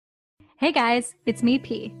Hey guys, it's me,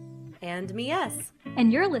 P. And me, yes.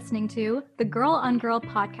 And you're listening to the Girl on Girl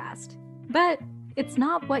podcast. But it's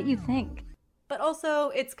not what you think. But also,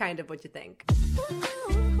 it's kind of what you think.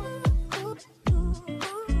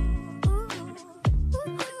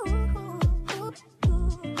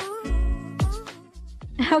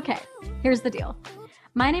 Okay, here's the deal.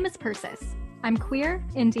 My name is Persis. I'm queer,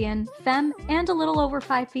 Indian, femme, and a little over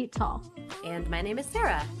 5 feet tall. And my name is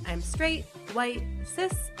Sarah. I'm straight, white,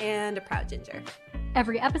 cis, and a proud ginger.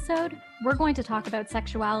 Every episode, we're going to talk about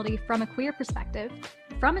sexuality from a queer perspective,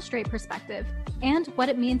 from a straight perspective, and what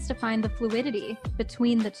it means to find the fluidity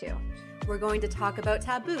between the two. We're going to talk about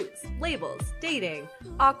taboos, labels, dating,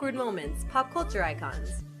 awkward moments, pop culture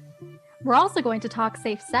icons. We're also going to talk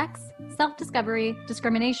safe sex, self-discovery,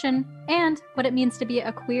 discrimination, and what it means to be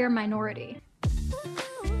a queer minority.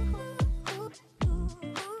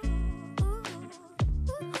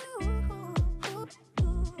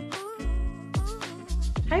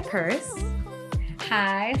 Hi, Purse.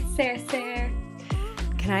 Hi, Sarah.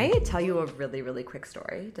 Can I tell you a really, really quick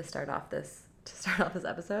story to start off this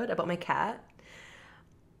episode about my cat?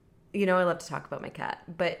 You know I love to talk about my cat,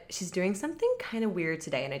 but she's doing something kind of weird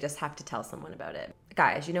today, and I just have to tell someone about it.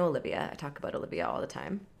 Guys, you know Olivia. I talk about Olivia all the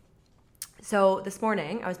time. So this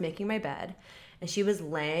morning, I was making my bed, and she was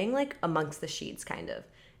laying like amongst the sheets, kind of.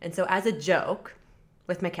 And so as a joke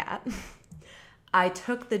with my cat, I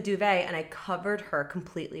took the duvet and I covered her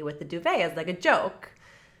completely with the duvet as like a joke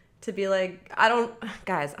to be like, I don't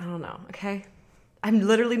know, okay? I've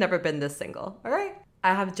literally never been this single, all right?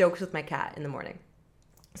 I have jokes with my cat in the morning.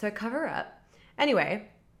 So I cover her up. Anyway,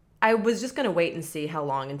 I was just going to wait and see how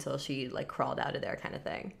long until she like crawled out of there kind of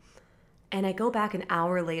thing. And I go back an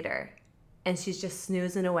hour later and she's just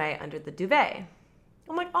snoozing away under the duvet.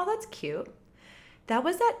 I'm like, oh, that's cute. That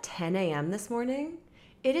was at 10 a.m. this morning.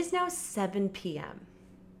 It is now 7 p.m.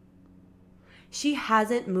 She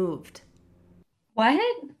hasn't moved. What?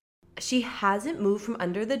 She hasn't moved from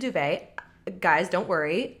under the duvet. Guys, don't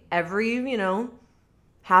worry. Every,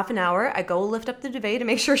 half an hour, I go lift up the duvet to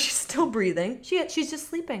make sure she's still breathing. She's just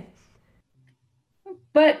sleeping.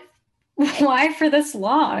 But why for this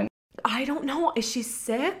long? I don't know. Is she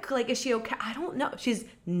sick? Like, is she okay? I don't know. She's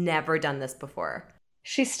never done this before.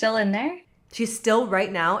 She's still in there? She's still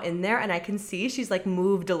right now in there, and I can see she's like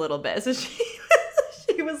moved a little bit. So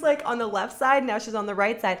she was like on the left side, now she's on the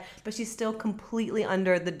right side, but she's still completely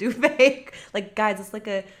under the duvet. Like, guys, it's like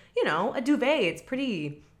a duvet. It's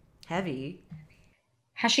pretty heavy.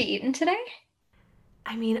 Has she eaten today?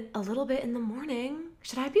 I mean, a little bit in the morning.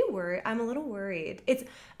 Should I be worried? I'm a little worried. It's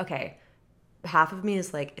okay. Half of me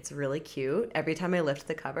is like, it's really cute. Every time I lift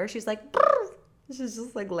the cover, she's like, brr! She's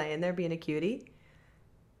just like laying there being a cutie.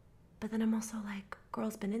 But then I'm also like,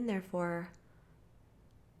 girl's been in there for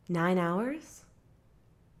 9 hours.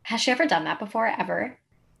 Has she ever done that before, ever?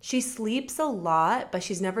 She sleeps a lot, but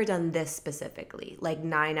she's never done this specifically, like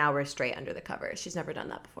 9 hours straight under the covers. She's never done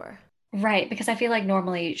that before. Right, because I feel like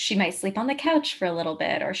normally she might sleep on the couch for a little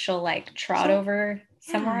bit, or she'll like trot over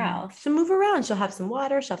somewhere else. She'll move around. She'll have some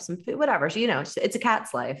water. She'll have some food, whatever. It's a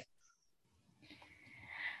cat's life.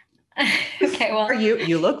 Okay, well.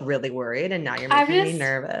 You look really worried, and now you're making me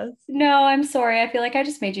nervous. No, I'm sorry. I feel like I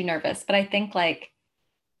just made you nervous, but I think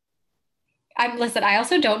listen, I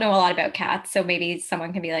also don't know a lot about cats, so maybe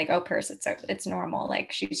someone can be like, oh, Purse, it's normal.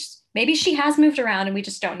 Like maybe she has moved around and we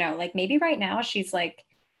just don't know. Like maybe right now she's like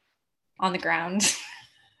on the ground.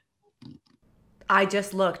 I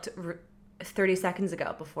just looked 30 seconds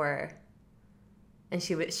ago before, and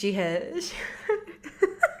she had.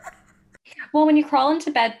 Well, when you crawl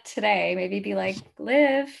into bed today, maybe be like,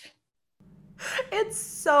 Liv. It's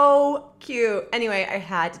so cute. Anyway, I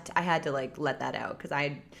had to like let that out because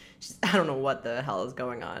I don't know what the hell is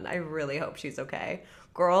going on. I really hope she's okay.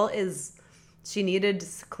 She needed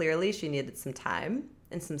some time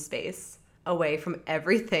and some space away from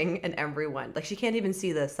everything and everyone. Like, she can't even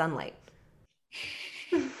see the sunlight.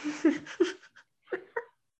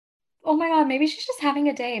 Oh my God, maybe she's just having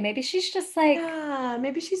a day. Maybe she's just like, yeah,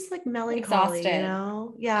 maybe she's like melancholy,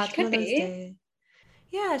 exhausted. Yeah, she could be.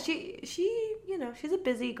 Yeah, she's a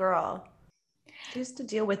busy girl. She has to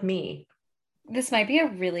deal with me. This might be a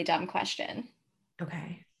really dumb question.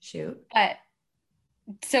 Okay, shoot. But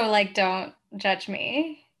so like, don't judge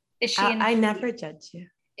me. Is she in I heat? never judge you.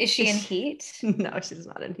 Is she in heat? No, she's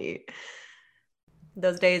not in heat.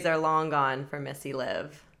 Those days are long gone for Missy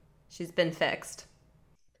Liv. She's been fixed.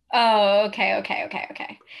 Oh, okay.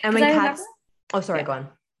 And when cats... Oh, sorry, go on.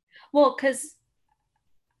 Well, because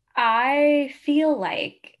I feel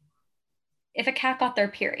like if a cat got their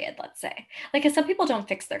period, let's say, like, because some people don't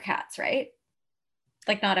fix their cats, right?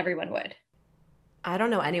 Like, not everyone would. I don't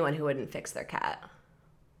know anyone who wouldn't fix their cat.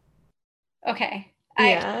 Okay.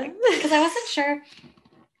 Yeah. Because I wasn't sure.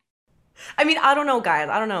 I mean, I don't know, guys.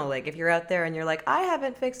 I don't know. Like, if you're out there and you're like, I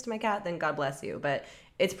haven't fixed my cat, then God bless you. But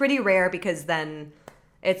it's pretty rare because then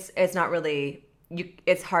it's not really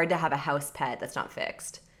it's hard to have a house pet that's not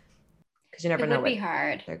fixed because you never It know would be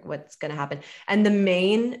hard. what's gonna happen. And the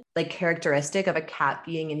main like characteristic of a cat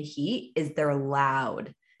being in heat is they're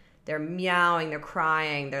loud. They're meowing, they're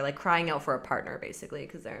crying, they're like crying out for a partner basically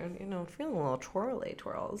because they're feeling a little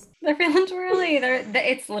twirls. They're feeling twirly.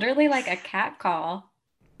 It's literally like a cat call.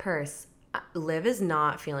 Purse. Liv is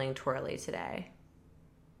not feeling twirly today.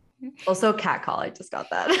 Also, cat call. I just got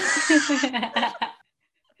that.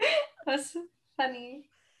 That's funny.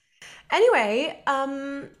 Anyway,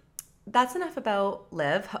 that's enough about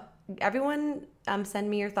Liv. Everyone, send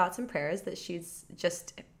me your thoughts and prayers that she's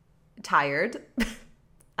just tired.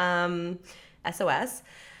 SOS.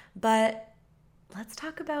 But let's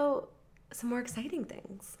talk about some more exciting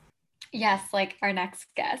things. Yes, like our next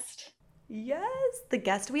guest. Yes, the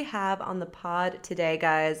guest we have on the pod today,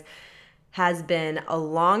 guys, has been a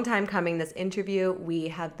long time coming, this interview. We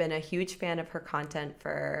have been a huge fan of her content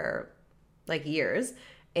for like years,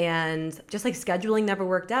 and just like scheduling never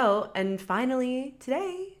worked out. And finally,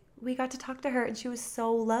 today, we got to talk to her, and she was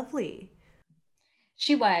so lovely.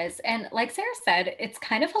 She was. And like Sarah said, it's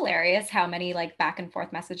kind of hilarious how many like back and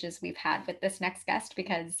forth messages we've had with this next guest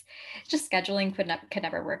because just scheduling could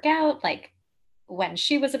never work out. Like when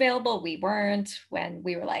she was available, we weren't. When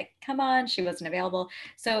we were like, come on, she wasn't available.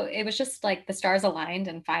 So it was just like the stars aligned.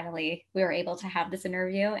 And finally, we were able to have this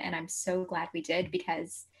interview. And I'm so glad we did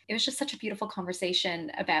because it was just such a beautiful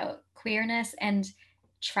conversation about queerness and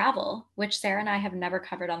travel, which Sarah and I have never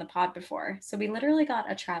covered on the pod before. So we literally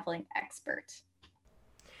got a traveling expert.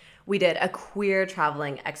 We did a queer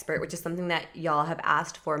traveling expert, which is something that y'all have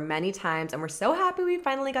asked for many times. And we're so happy we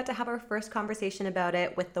finally got to have our first conversation about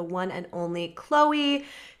it with the one and only Chloe.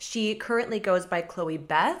 She currently goes by Chloe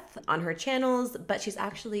Beth on her channels, but she's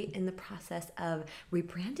actually in the process of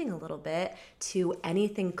rebranding a little bit to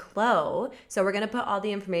Anything Chloe. So we're going to put all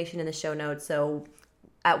the information in the show notes. So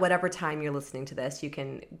at whatever time you're listening to this, you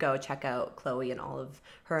can go check out Chloe and all of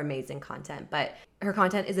her amazing content. But her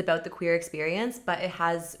content is about the queer experience, but it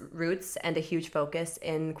has roots and a huge focus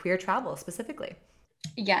in queer travel specifically.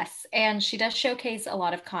 Yes, and she does showcase a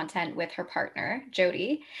lot of content with her partner,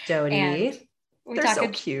 Jody. Jody. They're so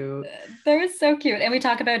cute. They're so cute. And we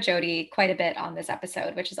talk about Jody quite a bit on this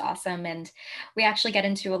episode, which is awesome. And we actually get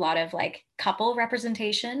into a lot of like couple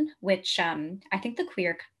representation, which I think the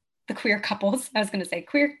queer couples, I was going to say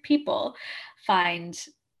queer people, find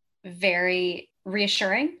very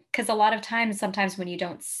reassuring because a lot of times, sometimes when you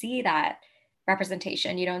don't see that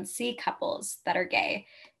representation, you don't see couples that are gay.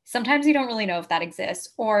 Sometimes you don't really know if that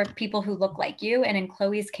exists or people who look like you. And in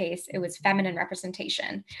Chloe's case, it was feminine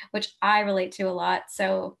representation, which I relate to a lot.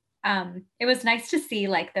 So it was nice to see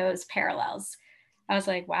like those parallels. I was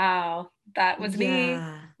like, wow, that was me.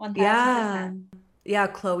 1000%. Yeah,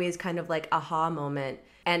 Chloe's kind of like aha moment.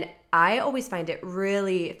 And I always find it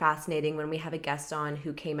really fascinating when we have a guest on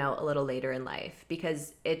who came out a little later in life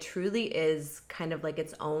because it truly is kind of like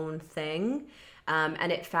its own thing.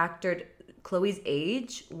 And it factored Chloe's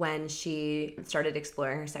age when she started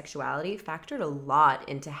exploring her sexuality factored a lot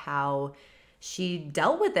into how she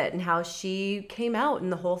dealt with it and how she came out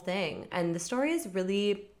in the whole thing. And the story is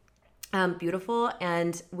really beautiful.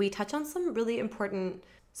 And we touch on some really important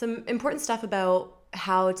stuff about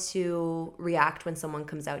how to react when someone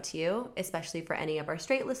comes out to you, especially for any of our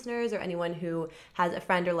straight listeners or anyone who has a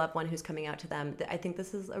friend or loved one who's coming out to them. I think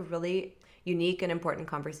this is a really unique and important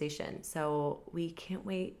conversation. So we can't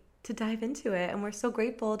wait to dive into it. And we're so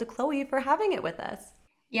grateful to Chloe for having it with us.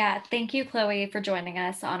 Yeah, thank you, Chloe, for joining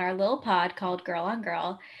us on our little pod called Girl on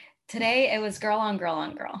Girl. Today, it was girl on girl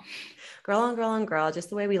on girl. Girl on girl on girl, just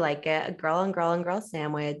the way we like it. A girl on girl on girl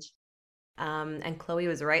sandwich. And Chloe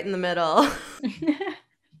was right in the middle.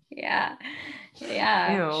 Yeah, Ew.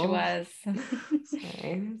 she was.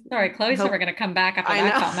 Sorry, Chloe's never going to come back after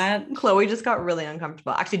that comment. Chloe just got really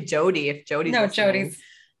uncomfortable. Actually, Jody, if Jody's listening,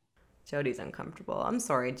 Jody's uncomfortable. I'm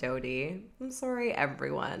sorry, Jody. I'm sorry,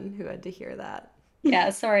 everyone who had to hear that. Yeah,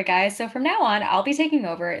 sorry, guys. So from now on, I'll be taking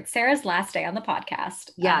over. It's Sarah's last day on the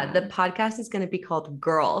podcast. Yeah, the podcast is going to be called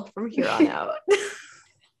Girl from here on out.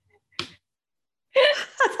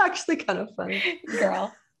 That's actually kind of funny.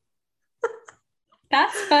 Girl.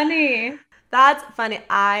 That's funny. That's funny.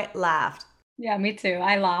 I laughed. Yeah, me too.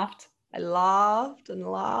 I laughed. I laughed and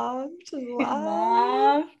laughed and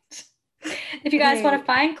laughed. If you guys want to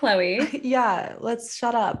find Chloe. Yeah, let's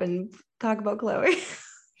shut up and talk about Chloe.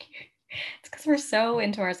 It's because we're so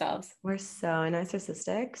into ourselves. We're so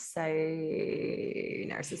narcissistic.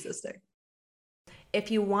 If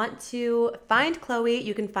you want to find Chloe,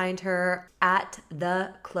 you can find her at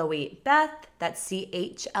the Chloe Beth. That's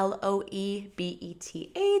CHLOEBETH.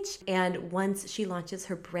 And once she launches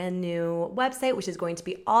her brand new website, which is going to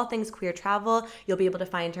be all things queer travel, you'll be able to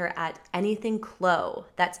find her at Anything Chlo.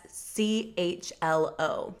 That's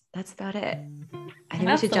CHLO. That's about it. I think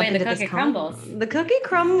That's we should the jump way into the cookie crumbles. The cookie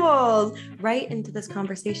crumbles right into this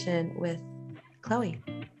conversation with Chloe.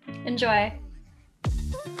 Enjoy.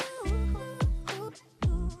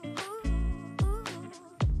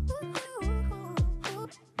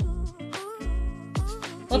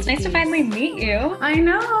 Well, it's nice to finally meet you. I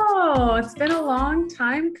know. It's been a long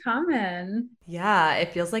time coming. Yeah,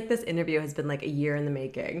 it feels like this interview has been like a year in the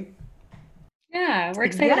making. Yeah, we're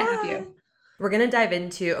excited to have you. We're going to dive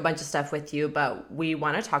into a bunch of stuff with you, but we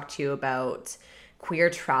want to talk to you about queer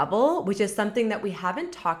travel, which is something that we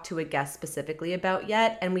haven't talked to a guest specifically about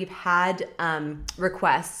yet. And we've had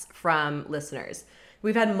requests from listeners.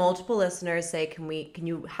 We've had multiple listeners say, can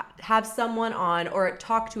you have someone on or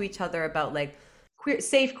talk to each other about like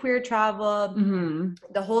safe queer travel,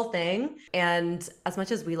 the whole thing. And as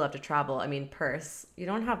much as we love to travel, I mean, Purse, you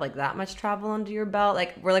don't have like that much travel under your belt.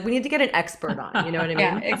 Like we're like, we need to get an expert on, you know what I mean?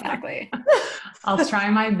 Yeah, exactly. I'll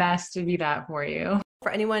try my best to be that for you.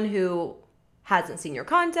 For anyone who hasn't seen your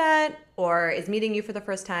content or is meeting you for the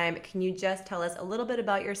first time, can you just tell us a little bit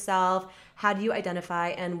about yourself? How do you identify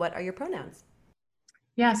and what are your pronouns?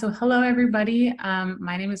 Yeah, so hello everybody.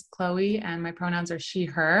 My name is Chloe and my pronouns are she,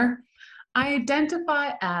 her. I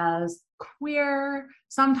identify as queer,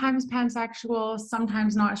 sometimes pansexual,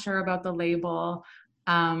 sometimes not sure about the label.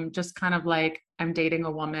 Just kind of like I'm dating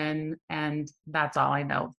a woman and that's all I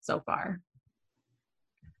know so far.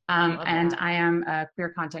 And I am a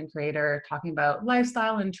queer content creator talking about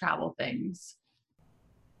lifestyle and travel things.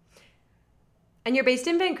 And you're based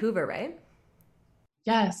in Vancouver, right?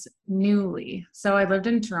 Yes, newly. So I lived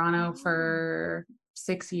in Toronto for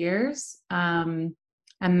 6 years.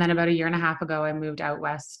 And then about a year and a half ago, I moved out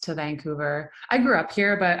west to Vancouver. I grew up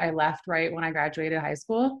here, but I left right when I graduated high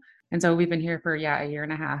school. And so we've been here for, a year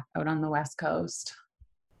and a half out on the West Coast.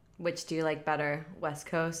 Which do you like better, West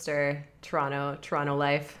Coast or Toronto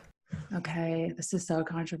life? Okay, this is so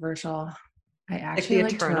controversial. I actually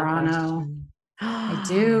like Toronto. Question. I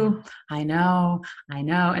do. I know.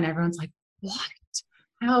 And everyone's like, what?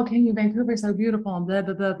 How can you? Vancouver's so beautiful and blah,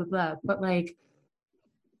 blah, blah, blah, blah. But like,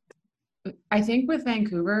 I think with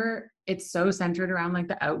Vancouver, it's so centered around like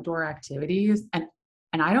the outdoor activities and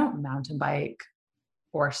I don't mountain bike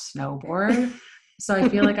or snowboard. So I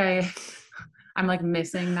feel like I'm like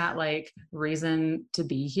missing that like reason to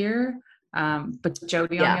be here. But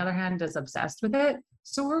Jody on the other hand is obsessed with it.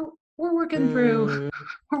 So we're working through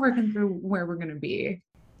where we're going to be.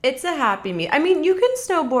 It's a happy meet. I mean, you can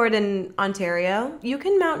snowboard in Ontario. You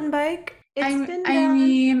can mountain bike.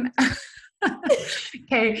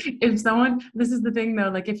 Okay, this is the thing though,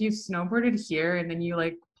 like if you snowboarded here and then you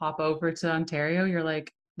like pop over to Ontario, you're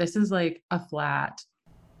like, this is like a flat.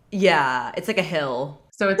 Yeah, it's like a hill.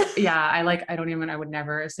 So it's, I would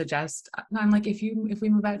never suggest, I'm like, if we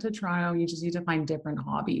move out to Toronto, you just need to find different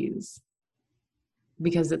hobbies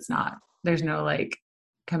because there's no like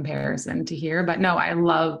comparison to here. But no, I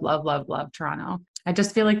love Toronto. I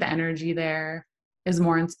just feel like the energy there is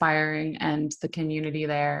more inspiring and the community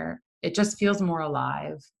there, it just feels more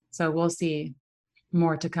alive. So we'll see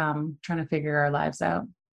more to come, trying to figure our lives out.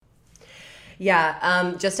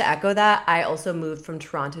 Yeah, just to echo that, I also moved from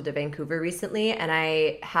Toronto to Vancouver recently. And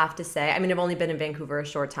I have to say, I mean, I've only been in Vancouver a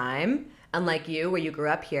short time, unlike you, where you grew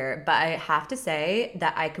up here. But I have to say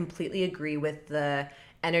that I completely agree with the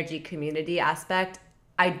energy community aspect.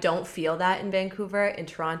 I don't feel that in Vancouver. In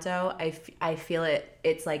Toronto, I feel it.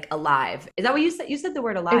 It's like alive. Is that what you said? You said the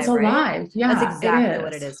word alive, It's alive. Right? Yeah, that's exactly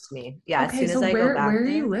what it is to me. Yeah. Okay, as soon as I go back where are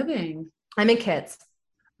you living? I'm in Kitts.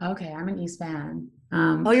 Okay, I'm an East Van.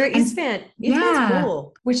 You're an East Van. East Van's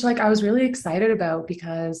cool. Which like I was really excited about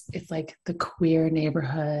because it's like the queer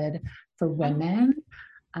neighborhood for women.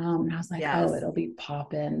 And I was like, it'll be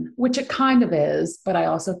poppin', which it kind of is. But I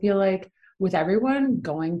also feel like with everyone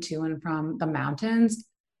going to and from the mountains,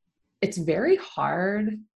 it's very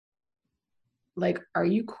hard. Like, are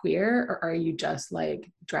you queer or are you just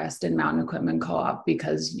like dressed in Mountain Equipment Co-op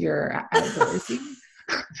because you're outdoorsy?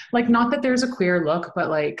 Like, not that there's a queer look, but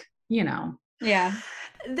like, you know. Yeah.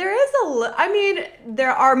 There is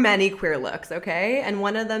there are many queer looks, okay? And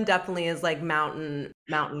one of them definitely is like mountain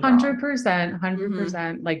girl.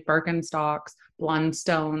 100%, like Birkenstocks,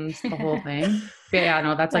 Blundstones, the whole thing. But yeah,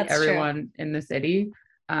 no, that's like everyone in the city.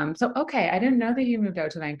 So okay, I didn't know that you moved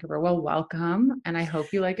out to Vancouver. Well, welcome, and I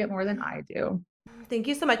hope you like it more than I do. Thank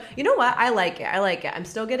you so much. You know what? I like it. I like it. I'm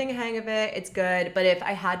still getting a hang of it. It's good. But if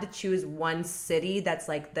I had to choose one city that's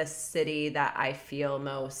like the city that I feel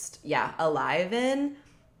most, alive in,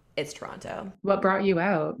 it's Toronto. What brought you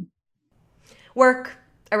out? Work.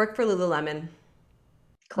 I work for Lululemon.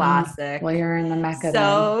 Classic. Well, you're in the Mecca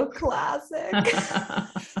so then. Classic.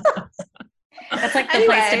 That's like the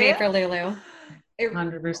place to be for Lulu.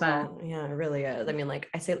 100%. Yeah, it really is. I mean, like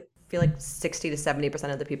I feel like 60 to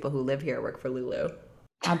 70% of the people who live here work for Lulu.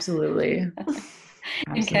 Absolutely.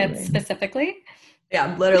 And kids specifically?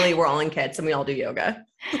 Yeah, literally we're all in kits and we all do yoga.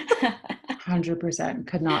 100%.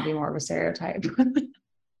 Could not be more of a stereotype.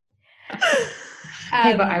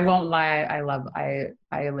 Hey, but I won't lie.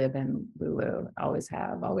 I live in Lulu. Always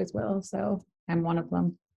have, always will. So I'm one of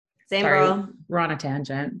them. Same. Sorry, girl. We're on a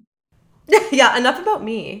tangent. Yeah, enough about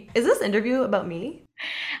me. Is this interview about me?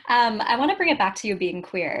 I want to bring it back to you being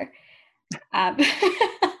queer. Fair.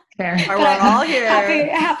 We're all here.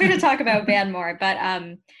 Happy to talk about Ban more, but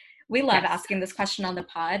we love asking this question on the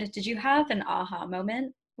pod. Did you have an aha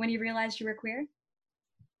moment when you realized you were queer?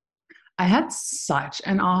 I had such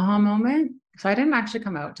an aha moment. So I didn't actually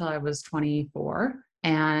come out till I was 24,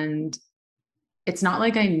 and it's not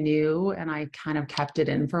like I knew and I kind of kept it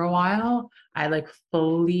in for a while. I like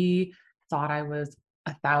fully thought I was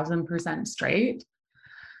 1,000% straight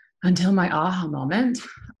until my aha moment.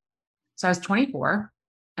 So I was 24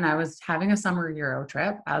 and I was having a summer Euro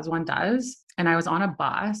trip, as one does. And I was on a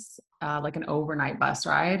bus, like an overnight bus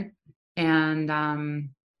ride. And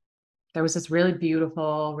there was this really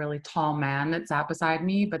beautiful, really tall man that sat beside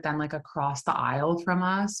me. But then like across the aisle from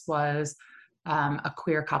us was a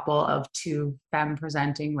queer couple of two femme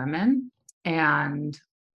presenting women. And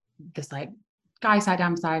this like guy sat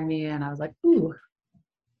down beside me and I was like, ooh,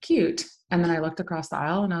 cute. And then I looked across the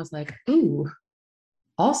aisle and I was like, ooh,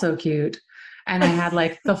 also cute. And I had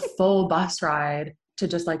like the full bus ride to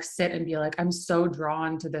just like sit and be like, I'm so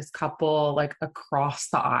drawn to this couple like across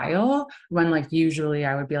the aisle, when like usually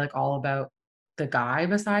I would be like all about the guy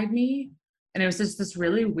beside me. And it was just this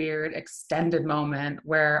really weird extended moment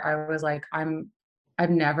where I was like, I've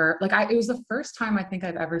never like, it was the first time I think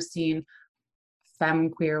I've ever seen femme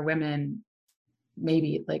queer women,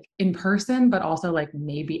 maybe like in person, but also like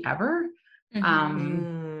maybe ever.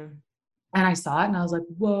 And I saw it and I was like,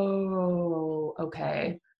 whoa,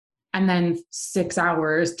 okay. And then 6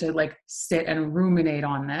 hours to like sit and ruminate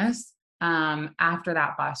on this. After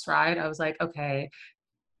that bus ride, I was like, okay,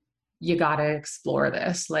 you got to explore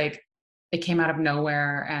this. Like it came out of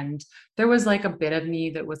nowhere. And there was like a bit of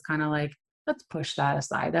me that was kind of like, let's push that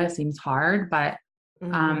aside. That seems hard. But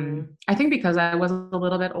I think because I was a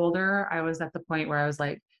little bit older, I was at the point where I was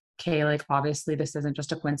like, okay, like obviously this isn't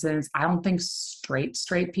just a coincidence. I don't think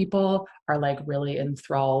straight people are like really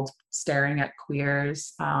enthralled staring at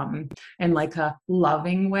queers in like a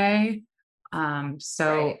loving way.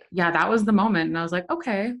 Yeah, that was the moment. And I was like,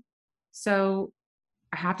 okay, so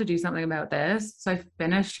I have to do something about this. So I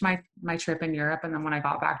finished my trip in Europe. And then when I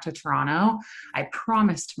got back to Toronto, I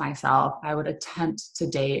promised myself I would attempt to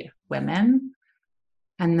date women.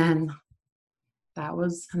 And then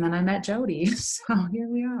I met Jody. So here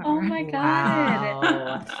we are. Oh my God.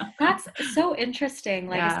 Wow. That's so interesting.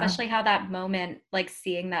 Like, especially how that moment, like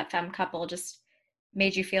seeing that femme couple just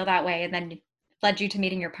made you feel that way and then led you to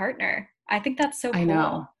meeting your partner. I think that's so cool. I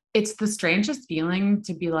know. It's the strangest feeling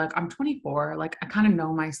to be like, I'm 24. Like I kind of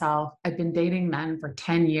know myself. I've been dating men for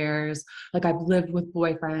 10 years. Like I've lived with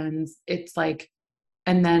boyfriends. It's like,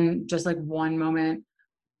 and then just like one moment,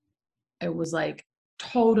 it was like,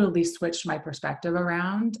 totally switched my perspective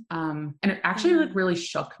around. And it actually like really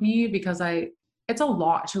shook me because it's a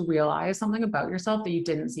lot to realize something about yourself that you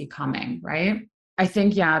didn't see coming, right? I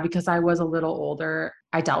think, because I was a little older,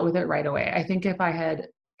 I dealt with it right away. I think if I had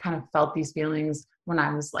kind of felt these feelings when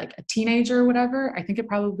I was like a teenager or whatever, I think it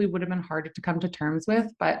probably would have been harder to come to terms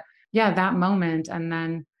with. But yeah, that moment. And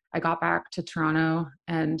then I got back to Toronto,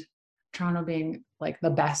 and Toronto being like the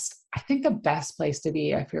best place to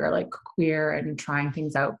be if you're like queer and trying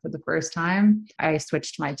things out for the first time. I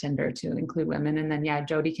switched my Tinder to include women. And then,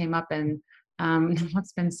 Jody came up, and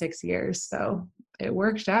it's been 6 years. So it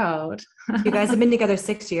worked out. You guys have been together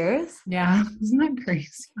 6 years? Yeah. Isn't that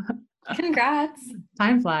crazy? Congrats.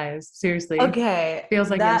 Time flies. Seriously. Okay. Feels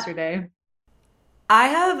like yesterday.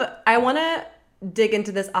 I want to dig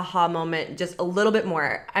into this aha moment just a little bit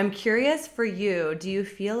more. I'm curious for you. Do you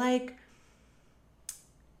feel like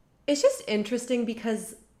it's just interesting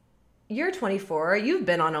because you're 24, you've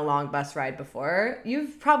been on a long bus ride before,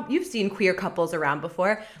 you've seen queer couples around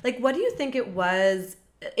before. Like, what do you think it was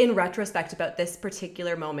in retrospect about this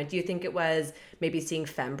particular moment, do you think it was maybe seeing a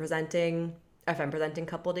femme presenting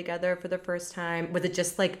couple together for the first time? Was it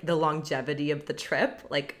just like the longevity of the trip?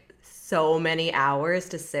 Like so many hours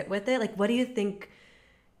to sit with it? Like, what do you think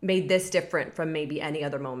made this different from maybe any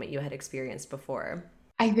other moment you had experienced before?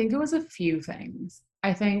 I think it was a few things.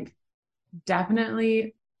 I think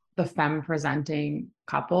definitely the femme presenting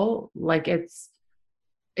couple, like it's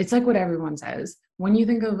like what everyone says. When you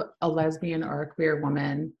think of a lesbian or a queer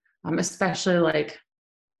woman, especially like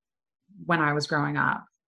when I was growing up,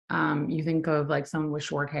 you think of like someone with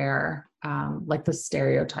short hair, like the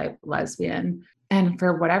stereotype lesbian. And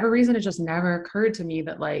for whatever reason, it just never occurred to me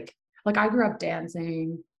that like I grew up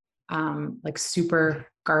dancing, like super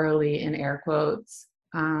girly in air quotes.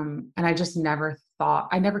 And I just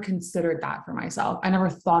I never considered that for myself. I never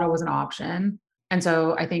thought it was an option. And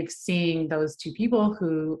so I think seeing those two people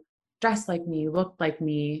who dressed like me, looked like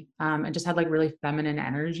me, and just had like really feminine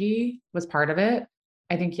energy was part of it.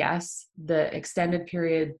 I think, yes, the extended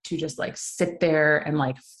period to just like sit there and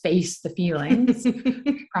like face the feelings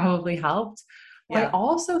probably helped. But I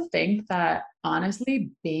also think that honestly,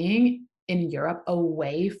 being in Europe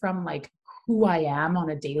away from like who I am on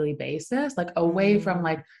a daily basis, like away from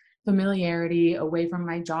like familiarity, away from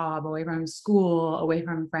my job, away from school, away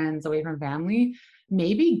from friends, away from family,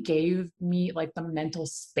 maybe gave me like the mental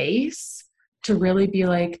space to really be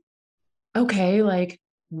like, okay, like,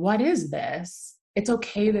 what is this? It's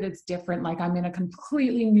okay that it's different. Like I'm in a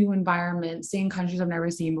completely new environment, seeing countries I've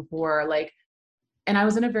never seen before. Like, and I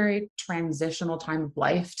was in a very transitional time of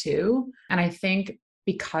life too. And I think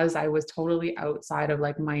because I was totally outside of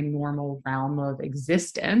like my normal realm of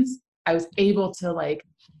existence, I was able to like,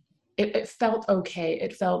 it felt okay.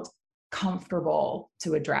 It felt comfortable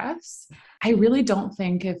to address. I really don't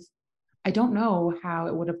think I don't know how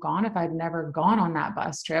it would have gone if I'd never gone on that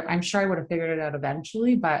bus trip. I'm sure I would have figured it out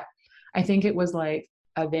eventually, but I think it was like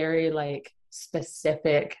a very like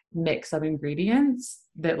specific mix of ingredients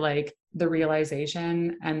that like the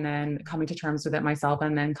realization and then coming to terms with it myself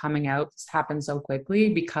and then coming out happened so quickly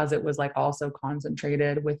because it was like also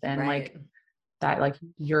concentrated within like that like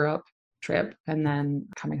Europe trip and then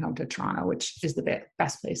coming home to Toronto, which is the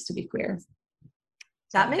best place to be queer.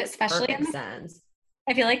 That makes perfect sense.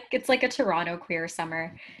 I feel like it's like a Toronto queer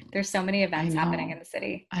summer. There's so many events happening in the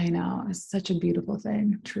city. I know. It's such a beautiful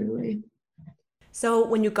thing, truly. So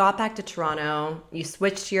when you got back to Toronto, you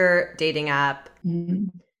switched your dating app. Mm-hmm.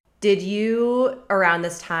 Did you around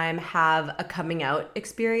this time have a coming out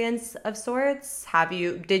experience of sorts?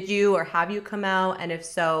 Did you come out? And if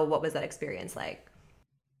so, what was that experience like?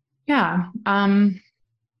 Yeah.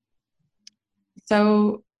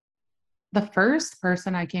 So the first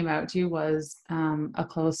person I came out to was a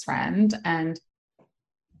close friend. And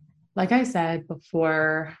like I said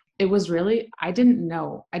before, it was really, I didn't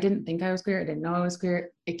think I was queer. I didn't know I was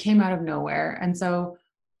queer. It came out of nowhere. And so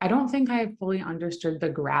I don't think I fully understood the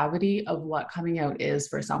gravity of what coming out is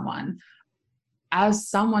for someone. As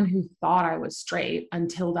someone who thought I was straight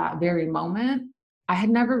until that very moment, I had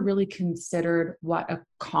never really considered what a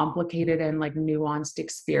complicated and like nuanced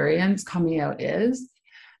experience coming out is.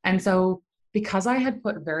 And so because I had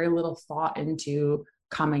put very little thought into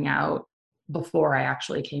coming out before I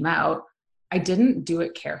actually came out, I didn't do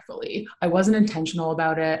it carefully. I wasn't intentional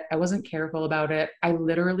about it. I wasn't careful about it. I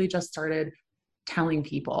literally just started telling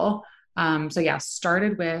people.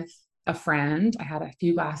 Started with a friend. I had a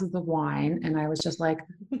few glasses of wine and I was just like,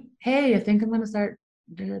 hey, I think I'm going to start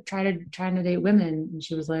trying to date women. And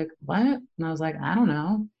she was like, what? And I was like, I don't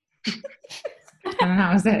know. And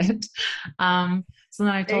that was it. So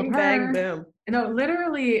then I told her, bang, boom.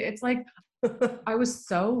 Literally it's like, I was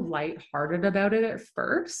so lighthearted about it at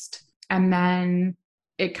first. And then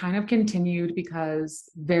it kind of continued because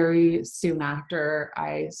very soon after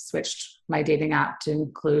I switched my dating app to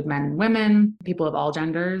include men and women, people of all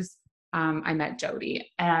genders, I met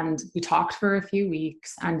Jody and we talked for a few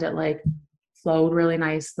weeks and it like flowed really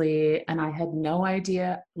nicely. And I had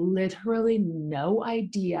literally no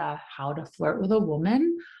idea how to flirt with a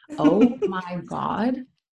woman. Oh my God.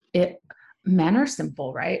 Men are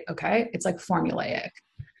simple, right? Okay. It's like formulaic,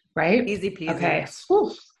 right? Easy peasy. Okay.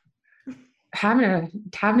 Whew. Having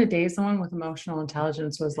to date someone with emotional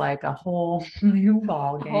intelligence was like a whole new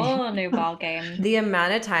ball game. The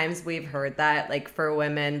amount of times we've heard that, like for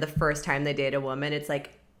women, the first time they date a woman, it's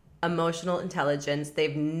like emotional intelligence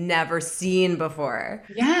they've never seen before.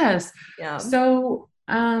 Yes. Yeah. So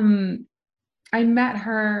I met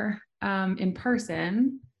her in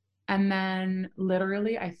person, and then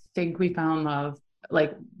literally I think we fell in love.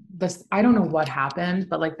 Like this, I don't know what happened,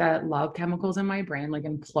 but like the love chemicals in my brain like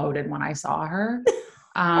imploded when I saw her.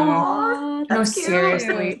 Oh, No, that's cute.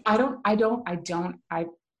 seriously.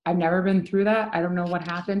 I've never been through that. I don't know what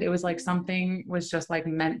happened. It was like something was just like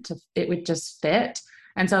meant to, it would just fit.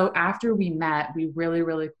 And so after we met, we really,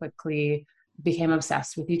 really quickly became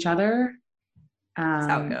obsessed with each other. That's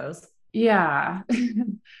how it goes. Yeah.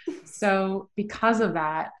 So because of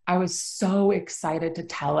that, I was so excited to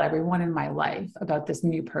tell everyone in my life about this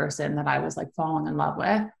new person that I was like falling in love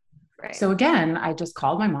with. Right. So again, I just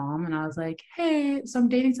called my mom and I was like, hey, so I'm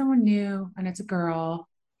dating someone new and it's a girl.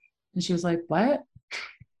 And she was like, what?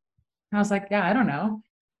 And I was like, yeah, I don't know.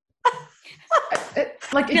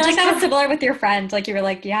 I feel like that was similar with your friend. Like you were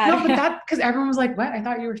like, yeah. No, but that, because everyone was like, what? I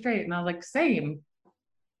thought you were straight. And I was like, same.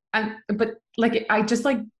 But like, I just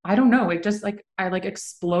like, I don't know. It just like, I like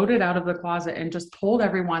exploded out of the closet and just told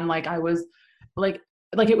everyone like I was like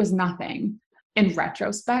it was nothing. In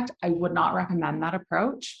retrospect, I would not recommend that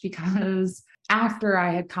approach because after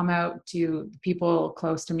I had come out to people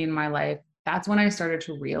close to me in my life, that's when I started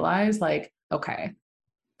to realize like, okay,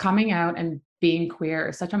 coming out and being queer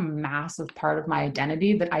is such a massive part of my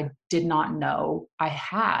identity that I did not know I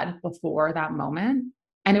had before that moment.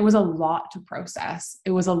 And it was a lot to process.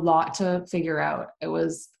 It was a lot to figure out. It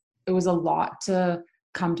was a lot to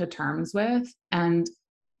come to terms with. And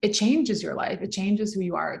it changes your life. It changes who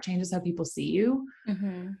you are. It changes how people see you.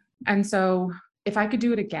 Mm-hmm. And so if I could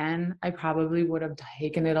do it again, I probably would have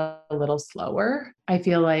taken it a little slower. I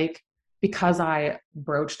feel like because I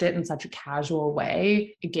broached it in such a casual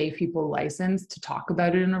way, it gave people license to talk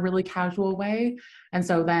about it in a really casual way. And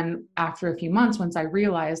so then after a few months, once I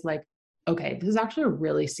realized like, okay, this is actually a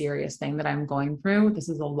really serious thing that I'm going through. This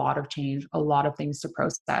is a lot of change, a lot of things to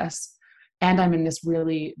process. And I'm in this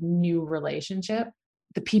really new relationship.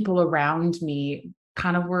 The people around me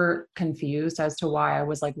kind of were confused as to why I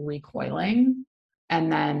was like recoiling.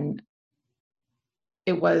 And then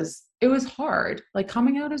it was hard. Like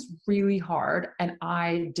coming out is really hard. And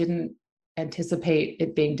I didn't anticipate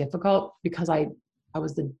it being difficult because I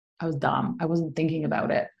was dumb. I wasn't thinking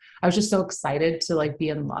about it. I was just so excited to like be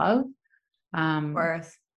in love. Of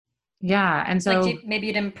course. Yeah. And so like maybe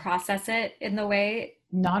you didn't process it in the way.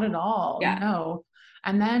 not at all. Yeah. No.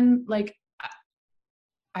 And then like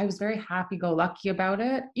I was very happy-go-lucky about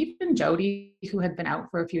it. Even Jody, who had been out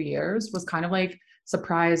for a few years, was kind of like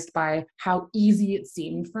surprised by how easy it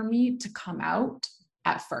seemed for me to come out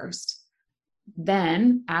at first.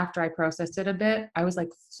 Then, after I processed it a bit, I was like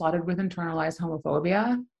flooded with internalized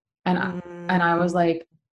homophobia. And I was like,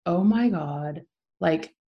 oh my God,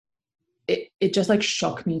 like it just like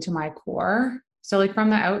shook me to my core. So like from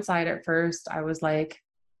the outside at first, I was like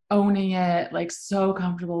owning it, like so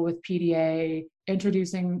comfortable with PDA,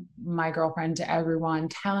 introducing my girlfriend to everyone,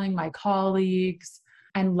 telling my colleagues.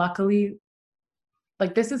 And luckily,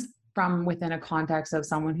 like this is from within a context of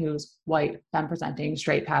someone who's white, femme presenting,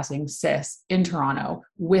 straight passing, cis in Toronto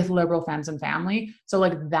with liberal friends and family. So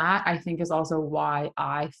like that, I think is also why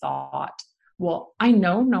I thought, well, I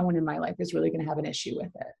know no one in my life is really going to have an issue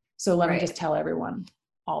with it. So let me just tell everyone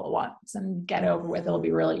all at once and get over with. It'll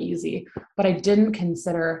be really easy. But I didn't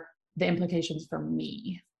consider the implications for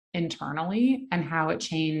me internally and how it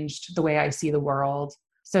changed the way I see the world.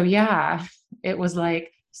 So yeah, it was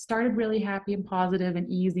like started really happy and positive and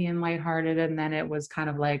easy and lighthearted. And then it was kind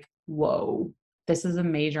of like, whoa, this is a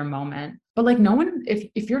major moment. But like no one,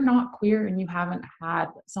 if you're not queer and you haven't had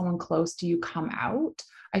someone close to you come out,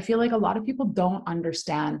 I feel like a lot of people don't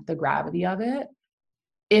understand the gravity of it.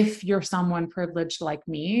 If you're someone privileged like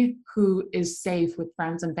me, who is safe with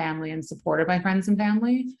friends and family and supported by friends and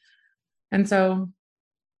family. And so,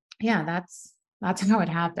 yeah, that's how it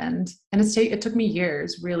happened. And it took me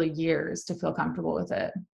years, really years to feel comfortable with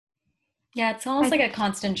it. Yeah, it's almost like a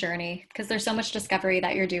constant journey because there's so much discovery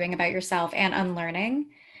that you're doing about yourself and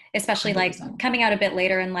unlearning, especially 100%. like coming out a bit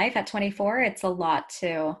later in life at 24. It's a lot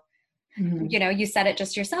to, you know, you said it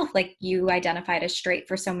just yourself, like you identified as straight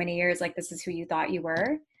for so many years, like this is who you thought you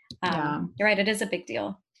were. You're right, it is a big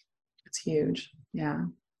deal. It's huge. Yeah.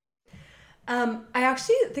 I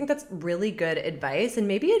actually think that's really good advice, and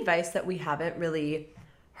maybe advice that we haven't really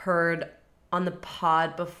heard on the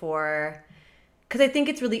pod before. Because I think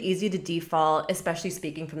it's really easy to default, especially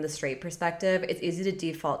speaking from the straight perspective, it's easy to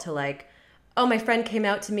default to like, oh, my friend came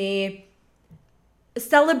out to me,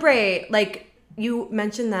 celebrate. Like you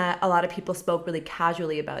mentioned that a lot of people spoke really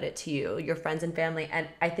casually about it to you, your friends and family. And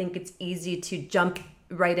I think it's easy to jump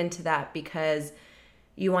right into that because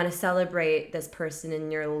you want to celebrate this person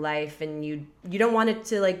in your life and you don't want it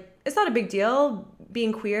to like, it's not a big deal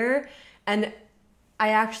being queer. And I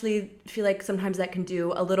actually feel like sometimes that can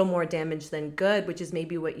do a little more damage than good, which is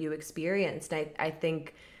maybe what you experienced. I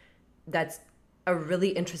think that's a really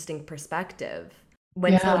interesting perspective.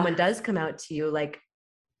 when someone does come out to you, like,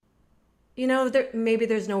 you know, maybe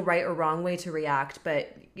there's no right or wrong way to react,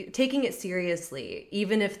 but taking it seriously,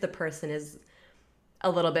 even if the person is a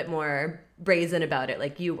little bit more brazen about it,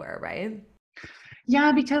 like you were, right?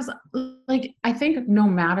 Yeah, because like, I think no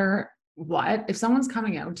matter what, if someone's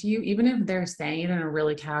coming out to you, even if they're saying it in a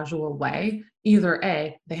really casual way, either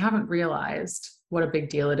A, they haven't realized what a big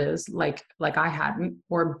deal it is, like I hadn't,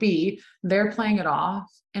 or B, they're playing it off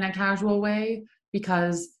in a casual way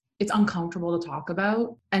because it's uncomfortable to talk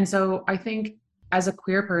about. And so I think as a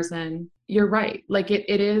queer person, you're right. Like it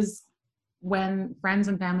is when friends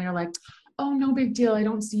and family are like, oh, no big deal, I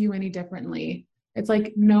don't see you any differently. It's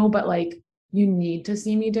like, no, but like, you need to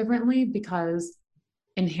see me differently because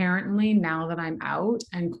inherently, now that I'm out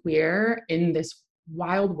and queer in this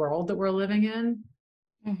wild world that we're living in,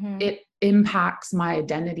 it impacts my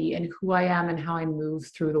identity and who I am and how I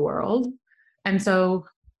move through the world. And so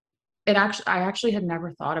I actually had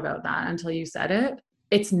never thought about that until you said it.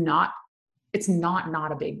 It's not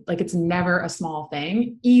a big, like, it's never a small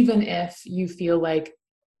thing. Even if you feel like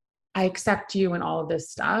I accept you and all of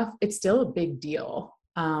this stuff, it's still a big deal.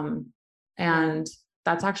 And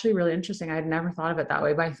that's actually really interesting. I had never thought of it that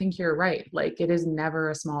way, but I think you're right. Like, it is never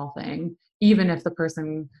a small thing, even if the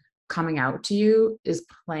person coming out to you is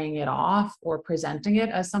playing it off or presenting it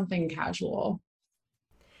as something casual.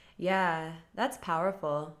 Yeah, that's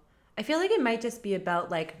powerful. I feel like it might just be about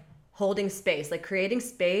like holding space, like creating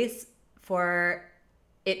space for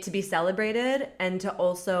it to be celebrated and to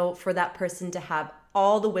also for that person to have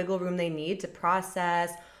all the wiggle room they need to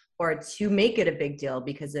process or to make it a big deal,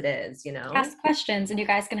 because it is, you know? Ask questions and you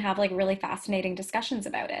guys can have like really fascinating discussions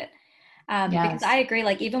about it. Because Yes. I agree,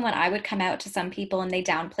 like even when I would come out to some people and they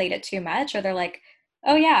downplayed it too much, or they're like,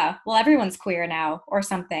 oh yeah, well, everyone's queer now or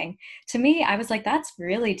something. To me, I was like, that's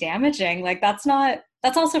really damaging. Like that's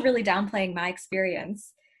also really downplaying my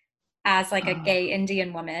experience as like a gay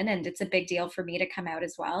Indian woman, and it's a big deal for me to come out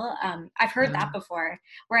as well. I've heard that before,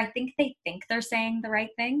 where I think they think they're saying the right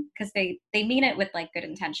thing because they mean it with like good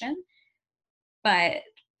intention, but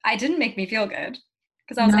it didn't make me feel good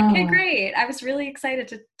because I was like, okay, great. I was really excited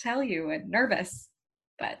to tell you and nervous,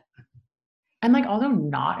 but. And like, although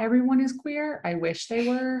not everyone is queer, I wish they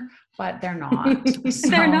were, but they're not. So.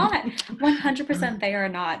 They're not. 100% they are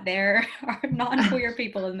not. There are non-queer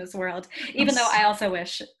people in this world, even though I also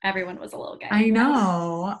wish everyone was a little gay. I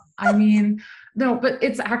know. I mean, no, but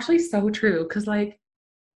it's actually so true because like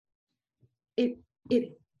it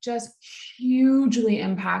just hugely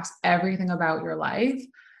impacts everything about your life.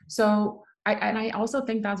 So I also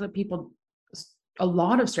think that's what a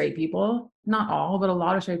lot of straight people, not all, but a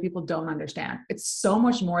lot of straight people don't understand. It's so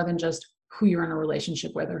much more than just who you're in a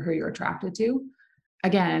relationship with or who you're attracted to.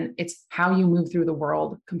 Again, it's how you move through the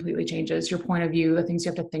world completely changes your point of view, the things you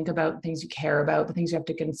have to think about, the things you care about, the things you have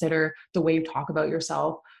to consider, the way you talk about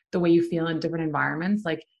yourself, the way you feel in different environments.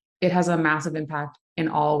 Like, it has a massive impact in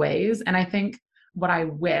all ways. And I think what I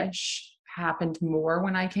wish happened more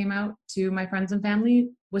when I came out to my friends and family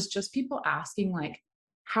was just people asking, like,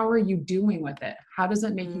 how are you doing with it? How does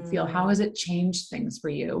it make you feel? How has it changed things for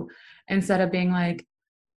you? Instead of being like,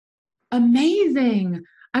 amazing,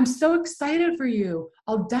 I'm so excited for you,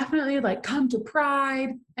 I'll definitely like come to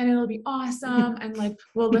Pride and it'll be awesome. And like,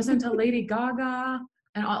 we'll listen to Lady Gaga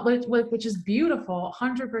and all, which is beautiful,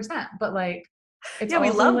 100%. But like, it's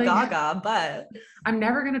we love like, Gaga, but I'm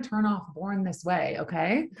never going to turn off Born This Way.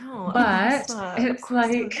 Okay. No, but it's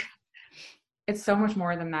like, it's so much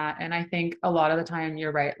more than that. And I think a lot of the time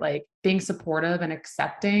you're right. Like, being supportive and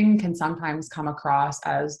accepting can sometimes come across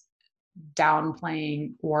as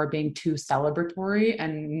downplaying or being too celebratory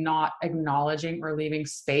and not acknowledging or leaving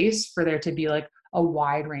space for there to be like a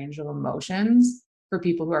wide range of emotions for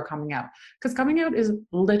people who are coming out. Because coming out is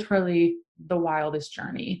literally the wildest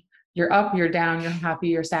journey. You're up, you're down, you're happy,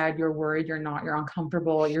 you're sad, you're worried, you're not, you're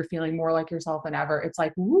uncomfortable, you're feeling more like yourself than ever. It's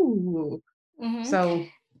like, woo. So.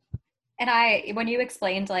 And when you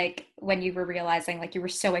explained, like, when you were realizing, like, you were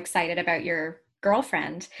so excited about your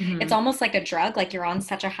girlfriend, it's almost like a drug, like you're on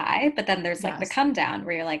such a high, but then there's like the come down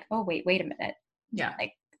where you're like, oh, wait a minute. Yeah.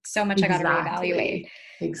 Like, so much I got to reevaluate.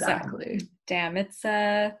 Exactly. So, damn, it's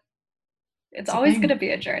always going to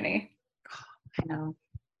be a journey. I know.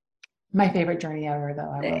 My favorite journey ever,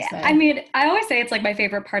 though, I will say. I mean, I always say it's like my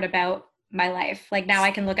favorite part about my life. Like, now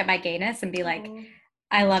I can look at my gayness and be like,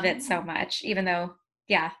 I love it so much, even though,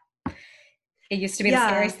 it used to be the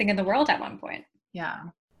scariest thing in the world at one point. Yeah.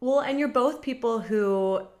 Well, and you're both people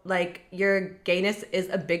who, like, your gayness is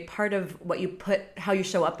a big part of what you how you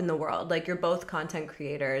show up in the world. Like, you're both content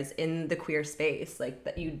creators in the queer space. Like,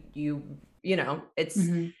 that you know,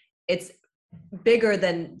 it's bigger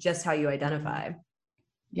than just how you identify.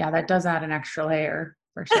 Yeah, that does add an extra layer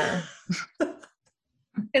for sure.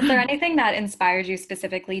 Is there anything that inspired you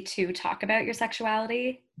specifically to talk about your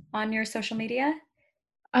sexuality on your social media?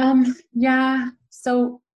 Yeah.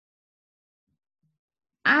 So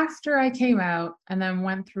after I came out and then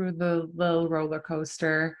went through the little roller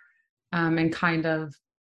coaster, and kind of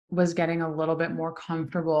was getting a little bit more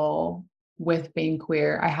comfortable with being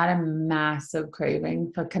queer, I had a massive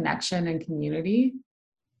craving for connection and community.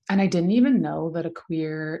 And I didn't even know that a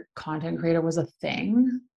queer content creator was a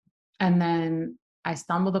thing. And then I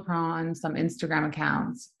stumbled upon some Instagram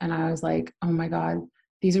accounts and I was like, oh my God,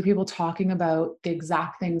 these are people talking about the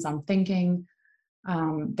exact things I'm thinking.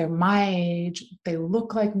 They're my age, they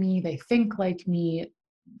look like me, they think like me.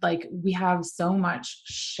 Like we have so much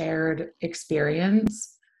shared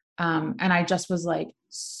experience. And I just was like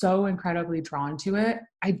so incredibly drawn to it.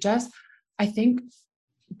 I think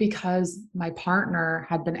because my partner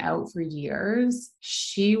had been out for years,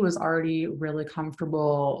 she was already really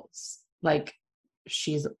comfortable. Like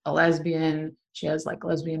she's a lesbian, she has like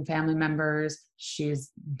lesbian family members,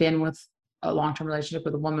 she's been with a long-term relationship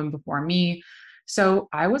with a woman before me. So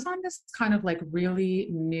I was on this kind of like really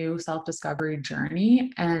new self-discovery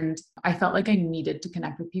journey. And I felt like I needed to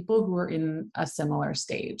connect with people who were in a similar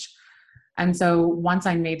stage. And so once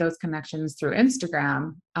I made those connections through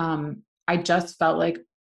Instagram, I just felt like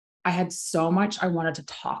I had so much I wanted to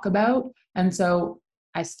talk about. And so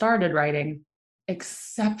I started writing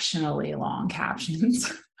exceptionally long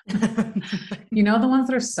captions. You know, the ones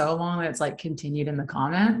that are so long that it's like continued in the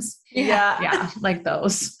comments. Yeah. Like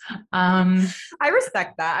those. I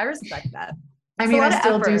respect that. I mean, I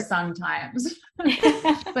still do sometimes,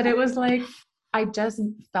 but it was like, I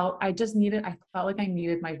felt like I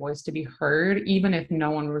needed my voice to be heard, even if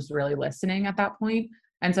no one was really listening at that point.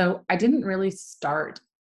 And so I didn't really start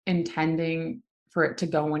intending for it to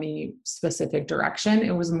go any specific direction.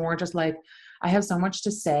 It was more just like, I have so much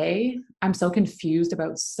to say. I'm so confused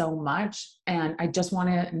about so much. And I just want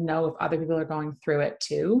to know if other people are going through it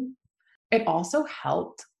too. It also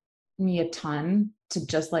helped me a ton to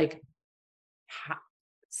just like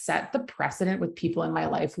set the precedent with people in my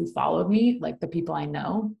life who followed me, like the people I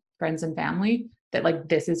know, friends and family, that like,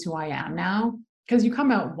 this is who I am now. Because you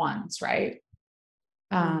come out once, right?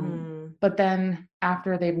 But then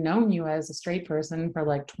after they've known you as a straight person for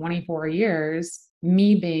like 24 years,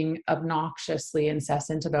 me being obnoxiously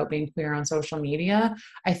incessant about being queer on social media,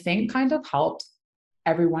 I think kind of helped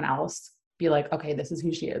everyone else be like, okay, this is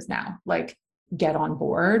who she is now, like get on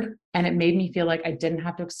board. And it made me feel like I didn't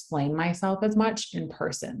have to explain myself as much in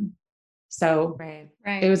person. So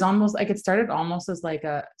it was almost like, it started almost as like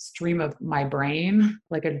a stream of my brain,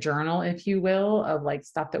 like a journal, if you will, of like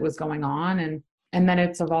stuff that was going on. And then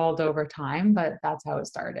it's evolved over time, but that's how it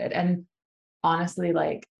started. And honestly,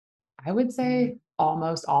 like I would say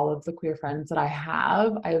almost all of the queer friends that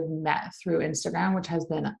I've met through Instagram, which has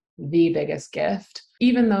been the biggest gift.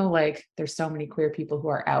 Even though like there's so many queer people who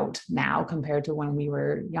are out now compared to when we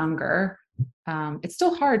were younger, it's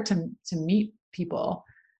still hard to meet people.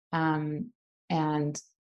 And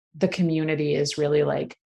the community is really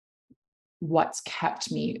like what's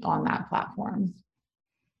kept me on that platform.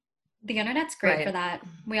 The internet's great for that.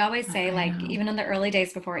 We always say, like, even in the early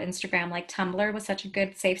days before Instagram, like Tumblr was such a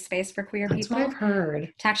good safe space for queer people. That's what I've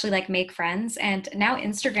heard. To actually like make friends. And now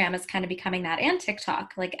Instagram is kind of becoming that, and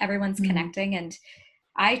TikTok, like everyone's connecting. And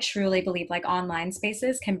I truly believe like online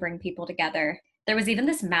spaces can bring people together. There was even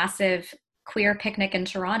this massive queer picnic in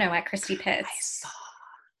Toronto at Christie Pitts. I saw.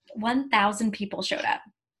 1,000 people showed up.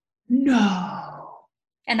 No.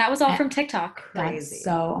 And that was all from TikTok. Crazy. That's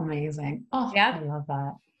so amazing. Oh, yeah. I love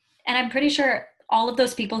that. And I'm pretty sure all of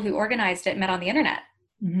those people who organized it met on the internet.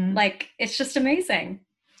 Like, it's just amazing.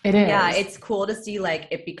 It is. Yeah, it's cool to see like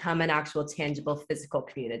it become an actual tangible physical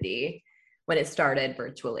community when it started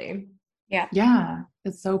virtually. Yeah. Yeah,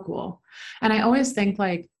 it's so cool. And I always think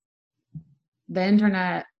like the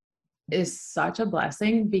internet is such a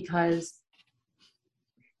blessing, because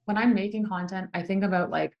when I'm making content, I think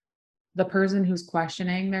about like the person who's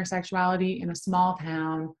questioning their sexuality in a small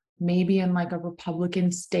town, maybe in like a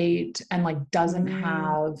Republican state, and like doesn't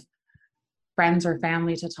have friends or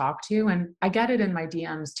family to talk to. And I get it in my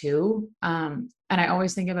DMs too. And I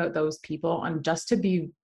always think about those people, and just to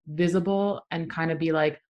be visible and kind of be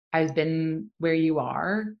like, I've been where you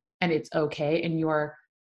are and it's okay. And you're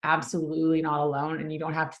absolutely not alone, and you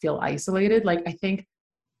don't have to feel isolated. Like, I think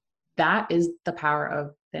that is the power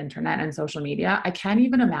of the internet and social media. I can't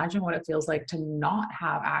even imagine what it feels like to not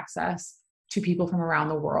have access to people from around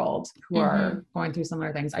the world who are going through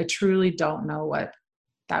similar things. I truly don't know what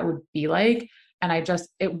that would be like. And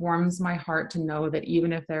it warms my heart to know that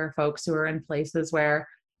even if there are folks who are in places where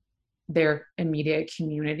their immediate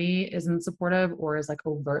community isn't supportive or is like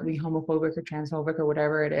overtly homophobic or transphobic or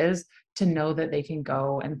whatever it is, to know that they can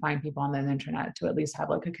go and find people on the internet to at least have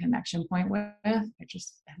like a connection point with. It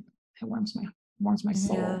warms my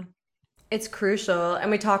soul. Yeah. It's crucial. And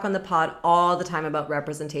we talk on the pod all the time about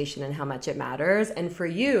representation and how much it matters. And for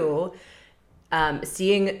you,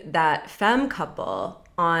 seeing that femme couple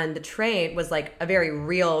on the train was like a very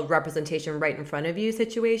real representation right in front of you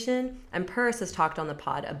situation. And Purse has talked on the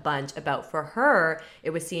pod a bunch about, for her,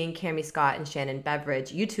 it was seeing Cami Scott and Shannon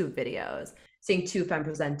Beveridge YouTube videos, seeing two femme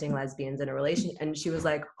presenting lesbians in a relationship. And she was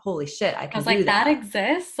like, holy shit, I was like, that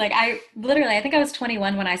exists? Like, I think I was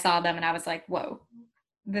 21 when I saw them, and I was like, whoa,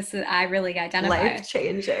 I really identify. Life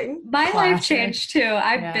changing. My life changed too.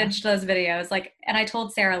 I binged those videos. Like, and I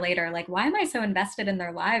told Sarah later, like, why am I so invested in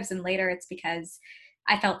their lives? And later it's because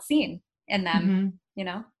I felt seen in them, you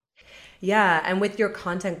know? Yeah. And with your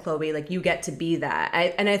content, Chloe, like, you get to be that.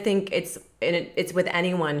 I think it's with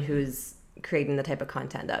anyone who's creating the type of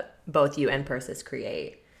content that both you and Persis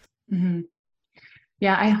create. Mm-hmm.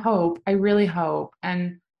 Yeah, I really hope.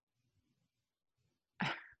 And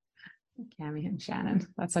Cami and Shannon,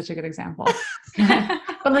 that's such a good example.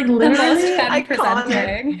 But like, literally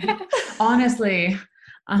presenting. Honestly,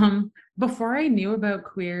 before I knew about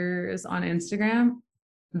queers on Instagram,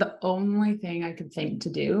 the only thing I could think to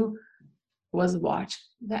do was watch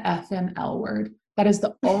the effing L Word. That is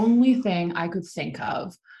the only thing I could think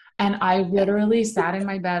of. And I literally sat in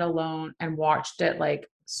my bed alone and watched it like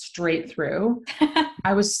straight through.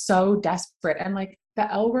 I was so desperate. And like, the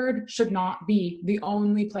L Word should not be the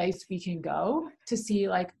only place we can go to see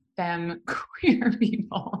like femme queer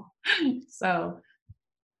people. So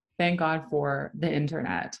thank God for the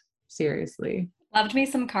internet. Seriously. Loved me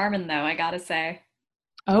some Carmen though, I gotta say.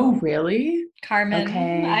 Oh, really? Carmen.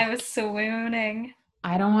 Okay. I was swooning.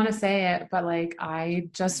 I don't want to say it, but like, I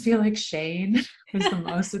just feel like Shane is the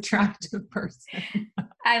most attractive person.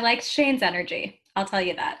 I liked Shane's energy. I'll tell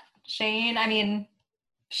you that. Shane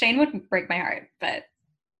would break my heart, but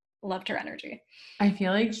loved her energy. I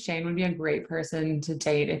feel like Shane would be a great person to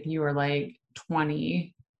date if you were like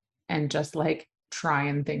 20 and just like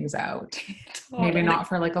trying things out. Totally. Maybe not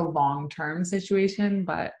for like a long-term situation,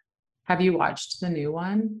 but have you watched the new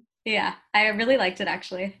one? Yeah, I really liked it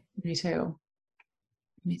actually. Me too.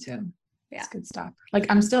 Yeah. It's good stuff. Like,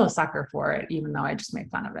 I'm still a sucker for it, even though I just make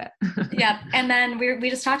fun of it. Yeah. And then we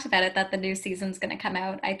just talked about it, that the new season's going to come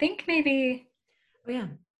out, I think maybe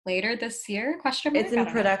later this year, question mark? It's in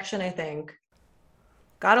production, I think.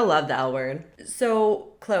 Gotta love the L Word.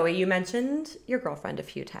 So, Chloe, you mentioned your girlfriend a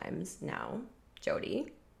few times now,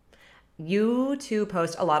 Jody. You two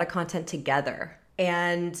post a lot of content together.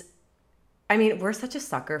 And I mean, we're such a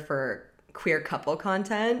sucker for queer couple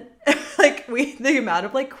content. Like, the amount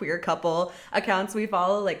of like queer couple accounts we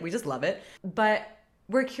follow, like, we just love it. But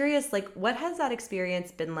we're curious, like, what has that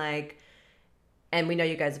experience been like? And we know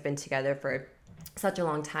you guys have been together for such a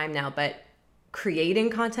long time now, but creating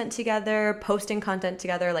content together, posting content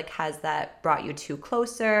together, like, has that brought you two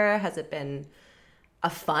closer? Has it been a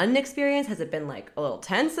fun experience? Has it been like a little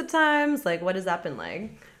tense at times? Like, what has that been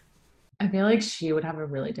like? I feel like she would have a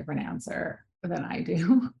really different answer than I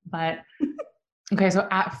do. But okay, so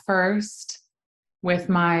at first, with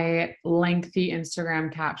my lengthy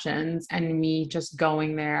Instagram captions and me just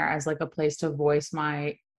going there as like a place to voice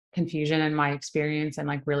my confusion and my experience and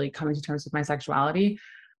like really coming to terms with my sexuality,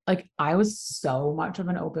 like, I was so much of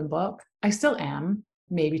an open book. I still am,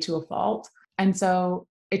 maybe to a fault. And so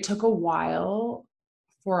it took a while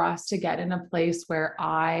for us to get in a place where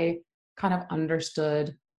I kind of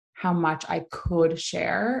understood how much I could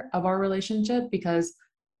share of our relationship, because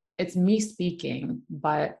it's me speaking,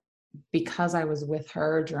 but because I was with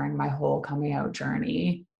her during my whole coming out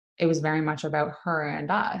journey, it was very much about her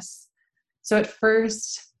and us. So at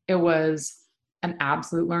first it was an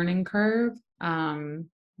absolute learning curve.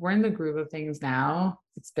 We're in the groove of things now.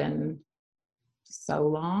 It's been so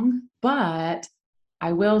long, but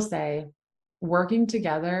I will say, working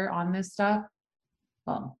together on this stuff,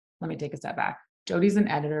 well, let me take a step back. Jody's an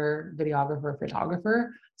editor, videographer,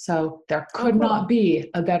 photographer. So there could not be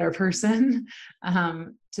a better person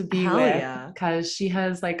to be with, because she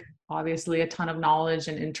has like obviously a ton of knowledge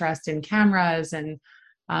and interest in cameras and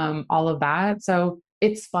all of that. So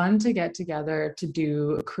it's fun to get together to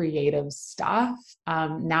do creative stuff.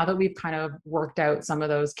 Now that we've kind of worked out some of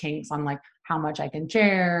those kinks on like how much I can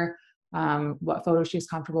share, what photos she's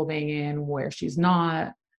comfortable being in, where she's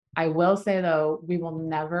not. I will say though, we will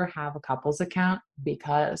never have a couples account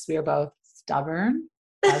because we are both stubborn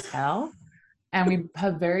as hell. and we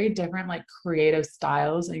have very different like creative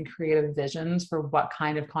styles and creative visions for what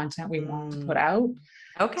kind of content we want to put out.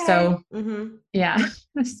 Okay. So yeah.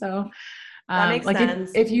 So that makes like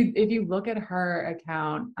sense. if you look at her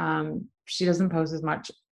account, she doesn't post as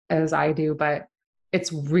much as I do, but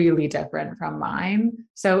it's really different from mine.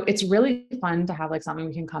 So it's really fun to have like something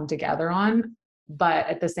we can come together on. But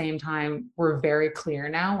at the same time, we're very clear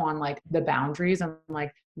now on like the boundaries and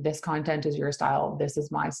like this content is your style, this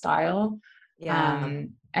is my style. Yeah.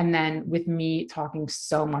 And then with me talking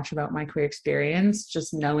so much about my queer experience,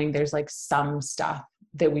 just knowing there's like some stuff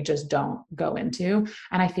that we just don't go into.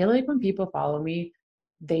 And I feel like when people follow me,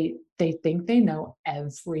 they think they know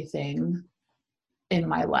everything in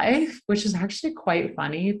my life, which is actually quite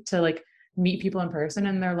funny to like meet people in person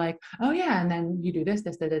and they're like, oh yeah, and then you do this,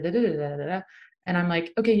 da, da, da, da, da, da, da. And I'm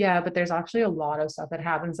like, okay, yeah, but there's actually a lot of stuff that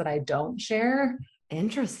happens that I don't share.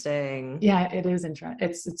 Interesting. Yeah, it is interesting.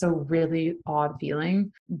 It's a really odd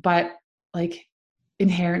feeling, but like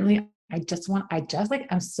inherently, I just like,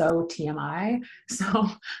 I'm so TMI. So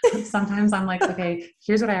sometimes I'm like, okay,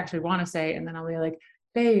 here's what I actually want to say. And then I'll be like,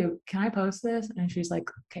 babe, can I post this? And she's like,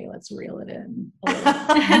 okay, let's reel it in.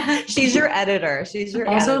 She's your editor. She's your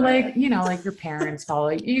also editor. Like, you know, like your parents follow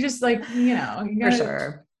you, just like, you know, you gotta, for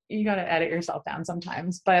sure. You got to edit yourself down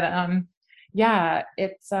sometimes. But yeah,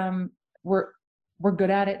 it's we're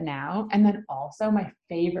good at it now. And then also my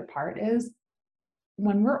favorite part is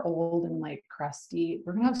when we're old and like crusty,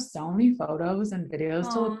 we're gonna have so many photos and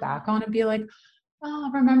videos to look back on and be like,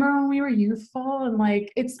 oh, remember when we were youthful? And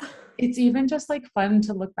like it's even just like fun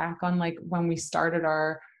to look back on like when we started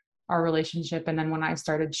our relationship, and then when I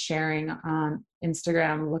started sharing on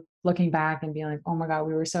Instagram, looking back and being like, oh my God,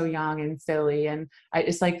 we were so young and silly, and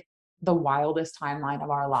it's like the wildest timeline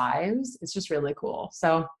of our lives. It's just really cool.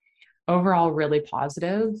 So overall, really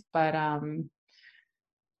positive, but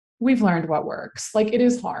we've learned what works. Like it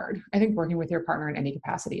is hard. I think working with your partner in any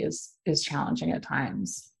capacity is challenging at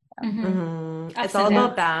times. It's all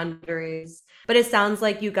about boundaries, but it sounds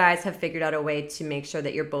like you guys have figured out a way to make sure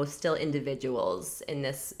that you're both still individuals in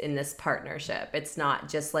this partnership. It's not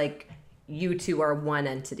just like you two are one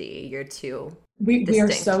entity. You're two. We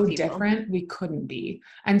are so people. Different. We couldn't be.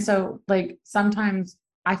 And so like sometimes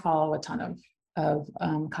I follow a ton of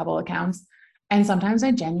couple accounts, and sometimes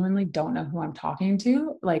I genuinely don't know who I'm talking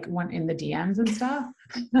to, like when in the DMs and stuff.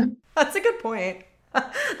 That's a good point.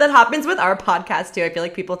 That happens with our podcast too. I feel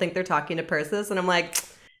like people think they're talking to Persis, and I'm like,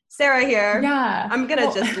 Sarah here. Yeah. I'm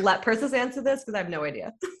gonna just let Persis answer this because I have no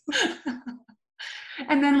idea.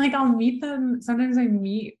 And then like I'll meet them. Sometimes I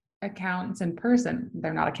meet accounts in person.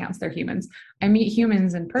 They're not accounts, they're humans. I meet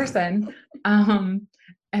humans in person. And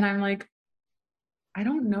I'm like, I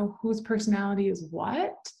don't know whose personality is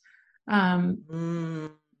what.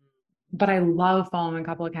 But I love following a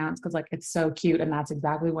couple accounts because like it's so cute, and that's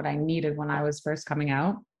exactly what I needed when I was first coming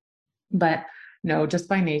out. But no, just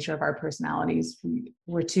by nature of our personalities,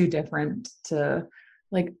 we're too different to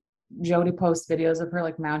like. Jody posts videos of her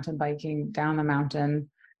like mountain biking down the mountain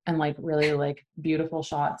and like really like beautiful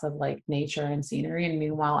shots of like nature and scenery, and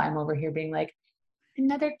meanwhile I'm over here being like,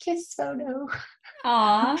 another kiss photo.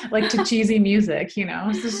 Aww. Like to cheesy music, you know.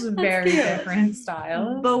 So this is a very different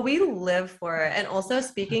style. But we live for it. And also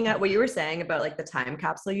speaking of what you were saying about like the time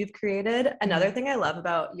capsule you've created, another thing I love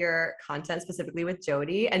about your content specifically with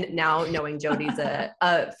Jody, and now knowing Jody's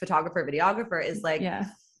a photographer, videographer, is like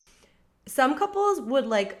some couples would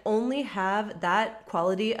like only have that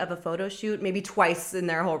quality of a photo shoot maybe twice in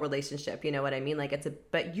their whole relationship. You know what I mean? Like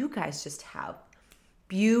but you guys just have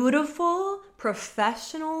beautiful,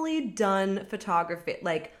 professionally done photography.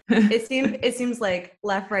 Like it seems like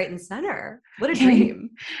left, right, and center. What a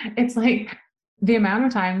dream. It's like the amount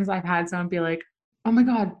of times I've had someone be like, oh my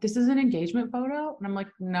God, this is an engagement photo. And I'm like,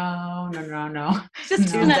 no.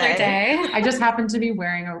 Just another day. I just happen to be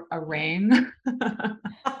wearing a ring.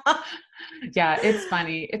 Yeah, it's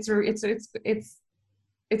funny.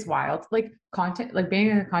 It's wild. Like content, like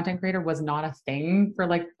being a content creator was not a thing for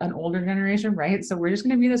like an older generation, right? So we're just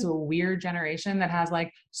going to be this weird generation that has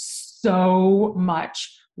like so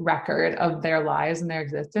much record of their lives and their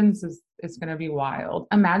existence. It's going to be wild.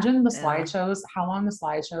 Imagine the slideshows, how long the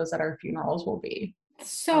slideshows at our funerals will be.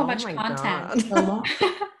 So much content. So long.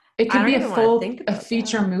 It could be a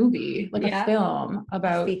feature movie, like a film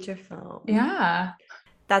about a feature film. Yeah.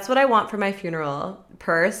 That's what I want for my funeral.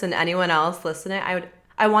 Purse and anyone else listening,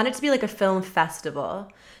 I want it to be like a film festival.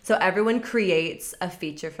 So everyone creates a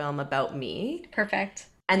feature film about me. Perfect.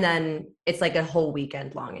 And then it's like a whole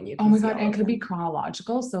weekend long and you Oh can my see God. all And it of could be them.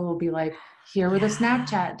 chronological. So it'll be like, here were the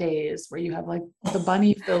Snapchat days where you have like the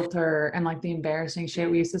bunny filter and like the embarrassing shit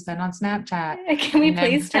we used to send on Snapchat. Can we And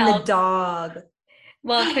please then, And the tell? dog.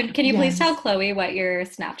 Well, can you please tell yes. Chloe what your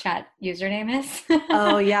Snapchat username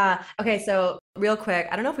Oh is? yeah. Okay, so real quick,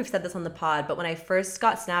 I don't know if we've said this on the pod, but when I first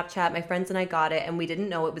got Snapchat, my friends and I got it and we didn't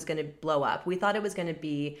know it was going to blow up. We thought it was going to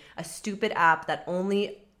be a stupid app that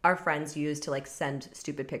only our friends use to like send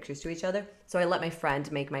stupid pictures to each other. So I let my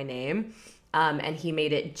friend make my name. And he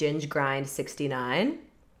made it Ginge Grind 69.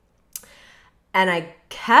 And I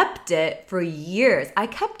kept it for years. I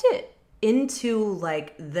kept it into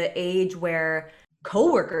like the age where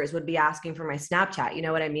coworkers would be asking for my Snapchat, you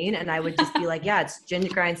know what I mean? And I would just be like, yeah, it's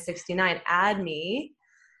gingergrind69, add me.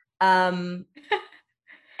 And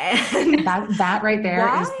That right there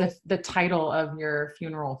why? is the title of your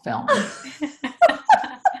funeral film.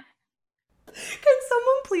 Can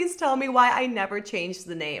someone please tell me why I never changed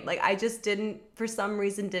the name? Like I just didn't, for some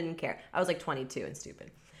reason, didn't care. I was like 22 and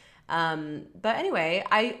stupid. But anyway,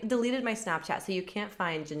 I deleted my Snapchat, so you can't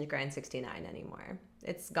find gingergrind69 anymore.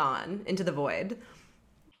 It's gone into the void.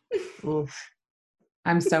 Oof.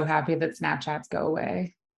 I'm so happy that Snapchats go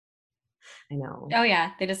away. I know. Oh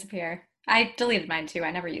yeah, they disappear. I deleted mine too. I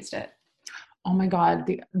never used it. Oh my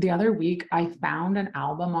God. The other week I found an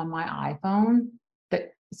album on my iPhone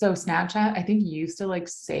that, so Snapchat, I think used to like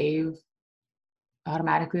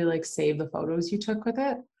automatically like save the photos you took with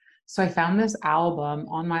it. So I found this album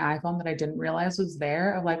on my iPhone that I didn't realize was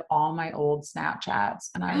there of like all my old Snapchats.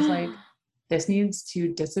 And I was like, this needs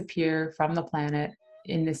to disappear from the planet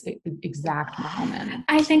in this exact moment.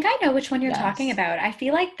 I think I know which one you're talking Yes. about. I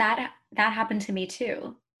feel like that happened to me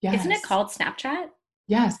too. Isn't it Yes. called Snapchat?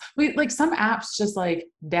 Yes. We like some apps just like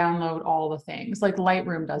download all the things. Like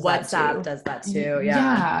Lightroom does that WhatsApp too. does that too.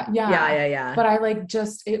 Yeah. Yeah. But I like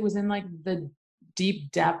just it was in like the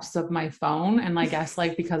deep depths of my phone. And I guess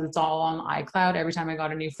like because it's all on iCloud, every time I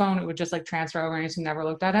got a new phone, it would just like transfer over and I just never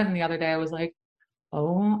looked at it. And the other day I was like,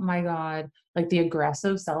 oh my God, like the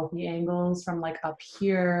aggressive selfie angles from like up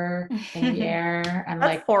here in the air and That's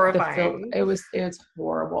like horrifying. it's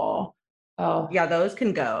horrible. Oh Yeah, those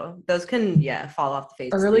can go. Those can, fall off the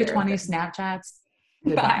face of early the 20s earth. Snapchats.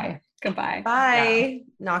 Bye. Goodbye. Goodbye. Bye.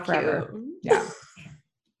 Not Forever. cute.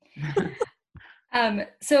 Yeah.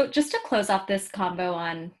 So just to close off this combo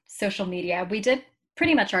on social media, we did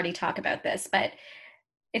pretty much already talk about this, but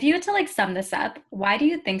if you had to like sum this up, why do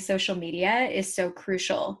you think social media is so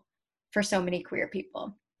crucial for so many queer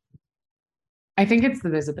people? I think it's the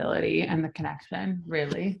visibility and the connection,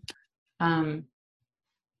 really.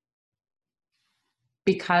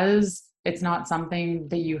 Because it's not something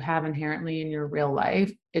that you have inherently in your real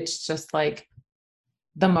life. It's just like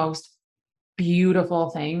the most beautiful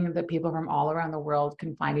thing that people from all around the world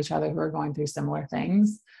can find each other who are going through similar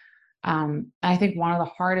things. I think one of the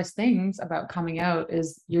hardest things about coming out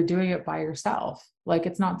is you're doing it by yourself. Like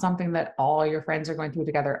it's not something that all your friends are going through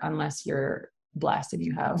together unless you're blessed and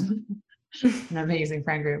you have an amazing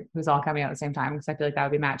friend group who's all coming out at the same time, because I feel like that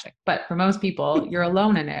would be magic. But for most people, you're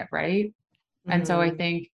alone in it, right? And so I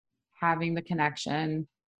think having the connection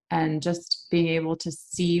and just being able to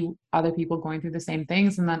see other people going through the same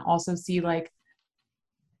things, and then also see like,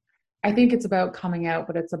 I think it's about coming out,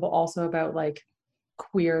 but it's also about like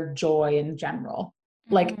queer joy in general.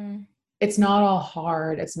 Like it's not all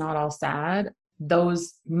hard, it's not all sad.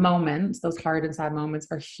 Those moments, those hard and sad moments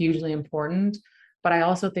are hugely important. But I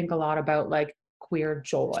also think a lot about like queer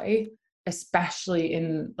joy, especially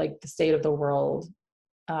in like the state of the world.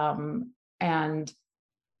 And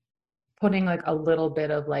putting like a little bit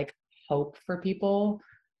of like hope for people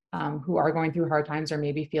who are going through hard times or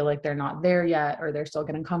maybe feel like they're not there yet, or they're still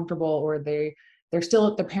getting comfortable, or they're still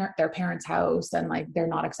at their parents' house and like they're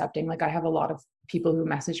not accepting. Like I have a lot of people who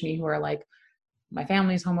message me who are like, my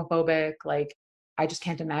family's homophobic, like I just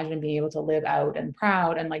can't imagine being able to live out and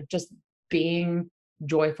proud, and like just being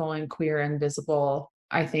joyful and queer and visible,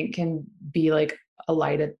 I think can be like a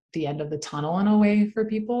light at the end of the tunnel in a way for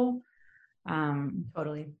people.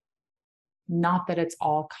 Totally. Not that it's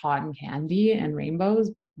all cotton candy and rainbows.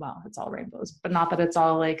 Well, it's all rainbows, but not that it's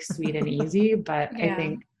all like sweet and easy. But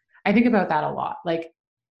Yeah. I think about that a lot, like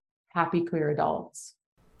happy queer adults.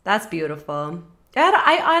 That's beautiful.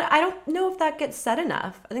 I don't know if that gets said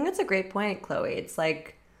enough. I think that's a great point, Chloe. It's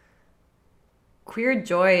like queer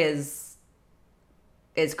joy is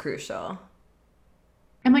crucial.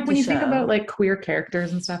 And like when you think about like queer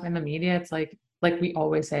characters and stuff in the media, it's like we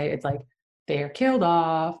always say, it's like they're killed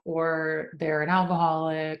off, or they're an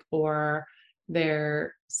alcoholic, or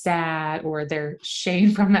they're sad, or they're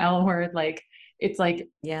Shane from the L Word. Like it's like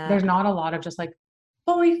there's not a lot of just like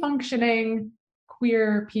fully functioning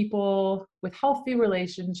queer people with healthy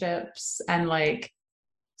relationships. And like,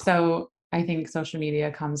 so I think social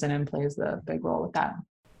media comes in and plays a big role with that.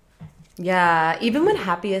 Yeah, even when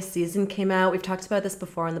Happiest Season came out, we've talked about this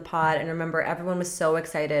before on the pod, and remember everyone was so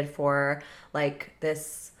excited for like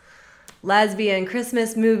this lesbian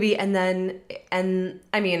Christmas movie, and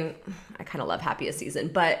I mean, I kind of love Happiest Season,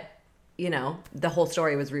 but you know, the whole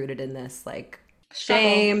story was rooted in this like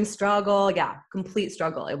shame, struggle, yeah, complete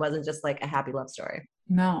struggle. It wasn't just like a happy love story.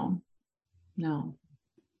 No.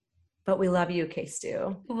 But we love you,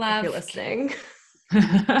 K-Stu. Love. If you're listening.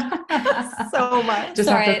 So much. Just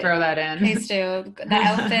have to throw that in. K-Stu, the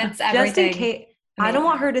outfits, everything. Just in case. I don't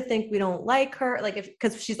want her to think we don't like her, like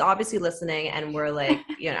because she's obviously listening, and we're like,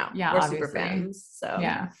 you know, yeah, we're obviously. super fans. So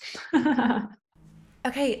yeah.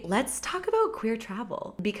 Okay, let's talk about queer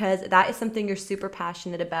travel because that is something you're super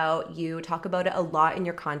passionate about. You talk about it a lot in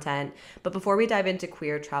your content. But before we dive into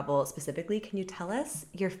queer travel specifically, can you tell us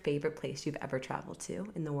your favorite place you've ever traveled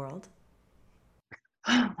to in the world?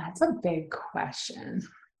 Oh, that's a big question.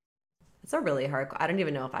 It's a really hard. I don't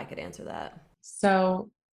even know if I could answer that. So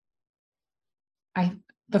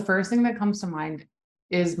the first thing that comes to mind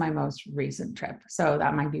is my most recent trip. So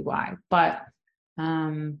that might be why. But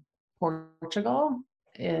Portugal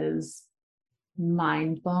is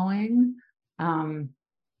mind-blowing.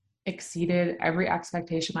 Exceeded every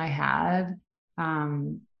expectation I had.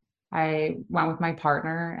 I went with my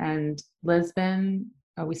partner, and Lisbon,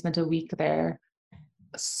 we spent a week there.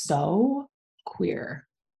 So queer.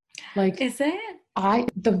 Like, is it?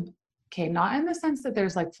 Not in the sense that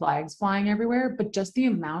there's like flags flying everywhere, but just the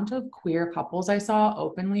amount of queer couples I saw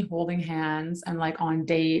openly holding hands and like on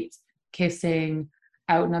dates, kissing,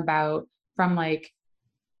 out and about, from like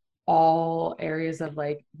all areas of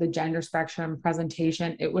like the gender spectrum,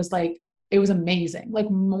 presentation. It was amazing,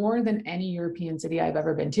 like more than any European city I've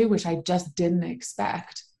ever been to, which I just didn't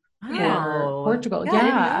expect. For Portugal. Yeah, I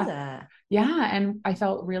didn't know that. Yeah. And I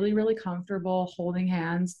felt really, really comfortable holding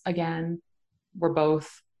hands. Again, we're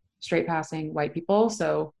both straight passing white people.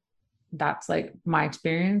 So that's like my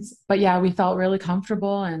experience. But yeah, we felt really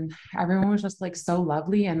comfortable, and everyone was just like so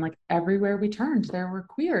lovely. And like everywhere we turned, there were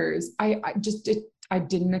queers. I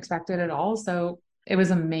didn't expect it at all. So it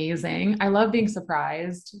was amazing. I love being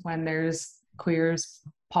surprised when there's queers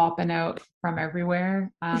popping out from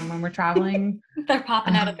everywhere when we're traveling. They're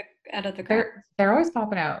popping out of the crowd. They're always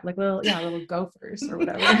popping out like little gophers or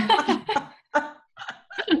whatever.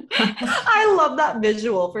 I love that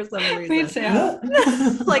visual for some reason. Me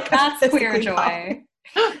too. Like that's queer joy.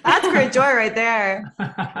 That's queer joy right there.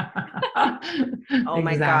 Oh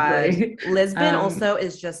my God. Lisbon also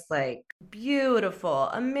is just like beautiful,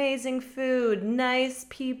 amazing food, nice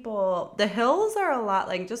people. The hills are a lot,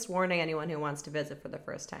 like, just warning anyone who wants to visit for the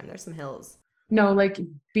first time. There's some hills. No, like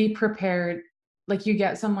be prepared. Like you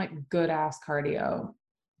get some like good ass cardio.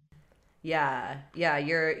 Yeah.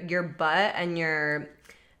 Your butt and your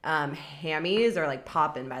hammies are like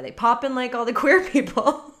popping by. They pop in like all the queer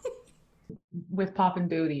people. With poppin'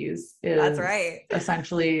 booties is that's right.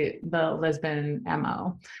 Essentially the Lisbon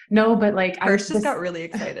MO. No, but like I just got really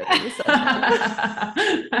excited when you said that.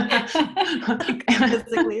 Like,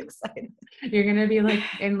 physically excited. You're gonna be like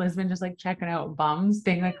in Lisbon just like checking out bums,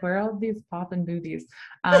 being like, where are all these poppin' booties?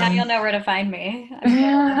 Now you'll know where to find me.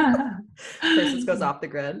 First just goes off the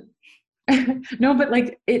grid. No, but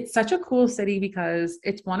like it's such a cool city because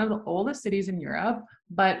it's one of the oldest cities in Europe,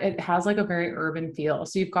 but it has like a very urban feel.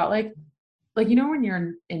 So you've got like you know when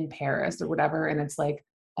you're in Paris or whatever, and it's like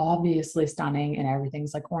obviously stunning and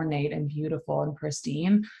everything's like ornate and beautiful and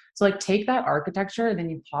pristine. So like take that architecture and then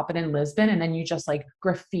you pop it in Lisbon, and then you just like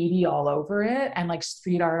graffiti all over it and like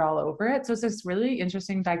street art all over it. So it's this really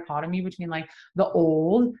interesting dichotomy between like the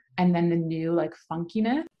old and then the new like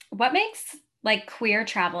funkiness. What makes like queer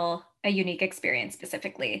travel a unique experience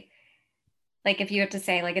specifically? Like if you have to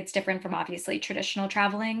say like it's different from obviously traditional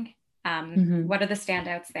traveling, what are the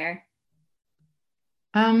standouts there?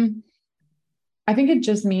 I think it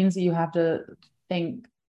just means that you have to think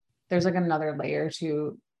there's like another layer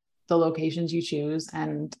to the locations you choose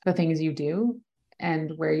and the things you do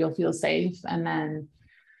and where you'll feel safe. And then,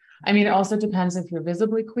 I mean, it also depends if you're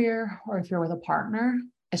visibly queer or if you're with a partner.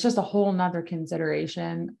 It's just a whole nother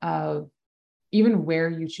consideration of even where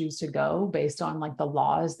you choose to go based on like the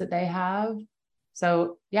laws that they have.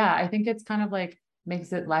 So yeah, I think it's kind of like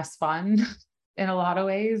makes it less fun in a lot of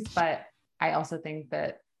ways, but I also think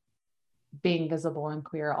that being visible and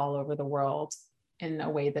queer all over the world in a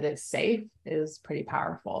way that is safe is pretty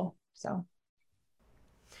powerful. So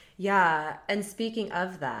yeah. And speaking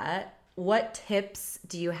of that, what tips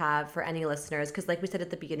do you have for any listeners? Because like we said at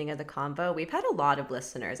the beginning of the convo, we've had a lot of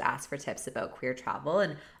listeners ask for tips about queer travel,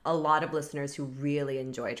 and a lot of listeners who really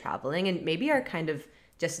enjoy traveling and maybe are kind of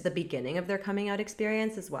just at the beginning of their coming out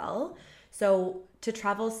experience as well. So to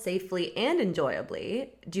travel safely and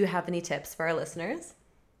enjoyably, do you have any tips for our listeners?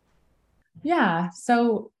 Yeah.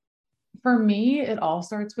 So for me, it all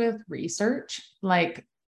starts with research. Like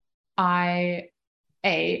you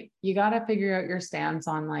got to figure out your stance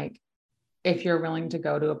on like, if you're willing to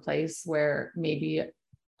go to a place where maybe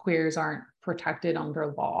queers aren't protected under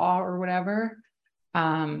law or whatever.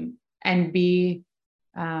 And B,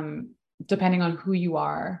 depending on who you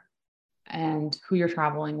are and who you're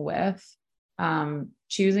traveling with,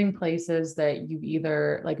 choosing places that you've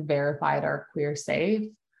either like verified are queer safe,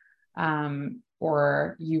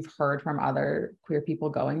 or you've heard from other queer people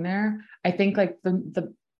going there. I think like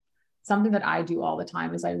the something that I do all the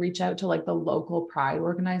time is I reach out to like the local pride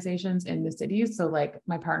organizations in the cities. So like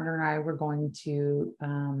my partner and I were going to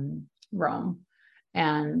Rome,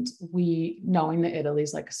 and we, knowing that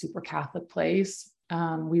Italy's like a super Catholic place,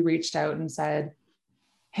 we reached out and said,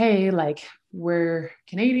 hey, like we're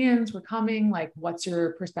Canadians, we're coming, like what's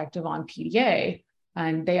your perspective on PDA?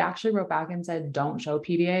 And they actually wrote back and said, don't show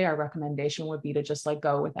PDA. Our recommendation would be to just like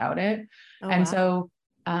go without it. Oh, and wow. so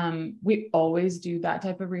we always do that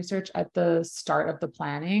type of research at the start of the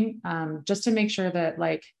planning, just to make sure that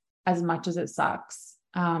like, as much as it sucks,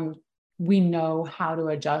 we know how to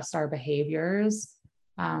adjust our behaviors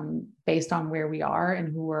based on where we are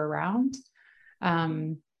and who we're around.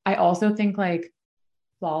 I also think like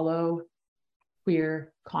follow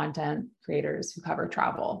queer content creators who cover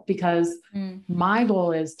travel, because my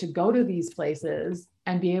goal is to go to these places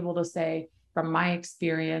and be able to say from my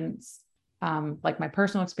experience, like my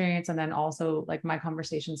personal experience, and then also like my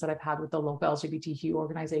conversations that I've had with the local LGBTQ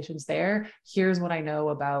organizations there, here's what I know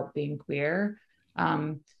about being queer.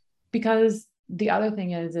 Because the other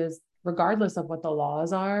thing is regardless of what the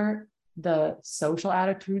laws are, the social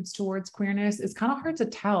attitudes towards queerness is kind of hard to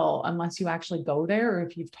tell unless you actually go there or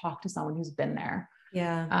if you've talked to someone who's been there.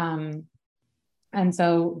 Yeah. And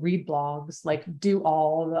so read blogs, like do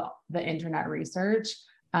all the internet research.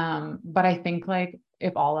 But I think like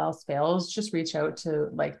if all else fails, just reach out to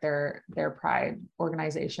like their pride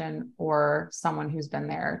organization or someone who's been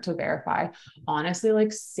there to verify. Honestly,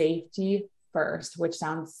 like safety first, which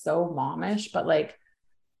sounds so momish, but like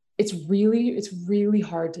it's really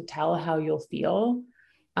hard to tell how you'll feel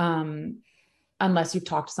unless you've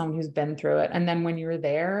talked to someone who's been through it. And then when you're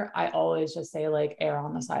there, I always just say like err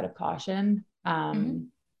on the side of caution. I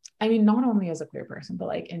mean, not only as a queer person, but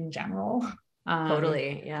like in general.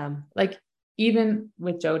 Totally. Yeah. Like even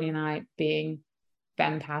with Jody and I being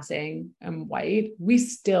femme passing and white, we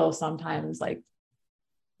still sometimes like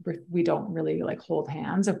we don't really like hold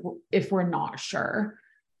hands if we're not sure.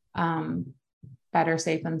 Better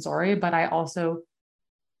safe than sorry. But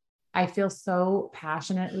I feel so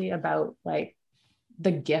passionately about like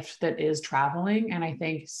the gift that is traveling. And I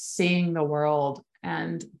think seeing the world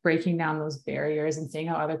and breaking down those barriers and seeing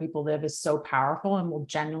how other people live is so powerful and will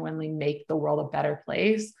genuinely make the world a better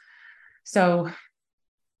place. So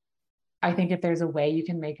I think if there's a way you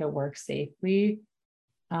can make it work safely,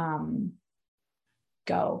 go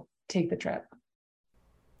take the trip.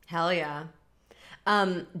 Hell yeah.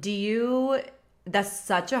 That's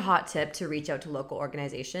such a hot tip to reach out to local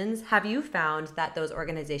organizations. Have you found that those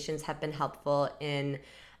organizations have been helpful in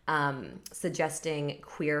suggesting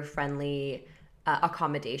queer-friendly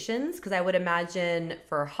accommodations? Because I would imagine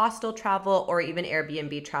for hostel travel or even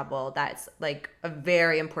Airbnb travel, that's like a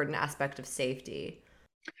very important aspect of safety.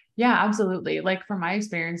 Yeah, absolutely. Like from my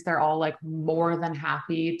experience, they're all like more than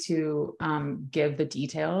happy to give the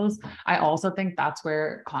details. I also think that's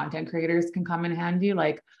where content creators can come in handy.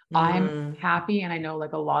 Like I'm happy, and I know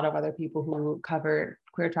like a lot of other people who cover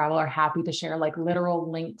queer travel are happy to share like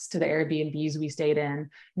literal links to the Airbnbs we stayed in,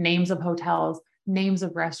 names of hotels, names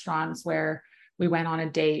of restaurants where we went on a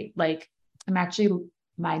date. Like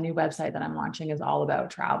my new website that I'm launching is all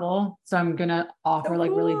about travel. So I'm going to offer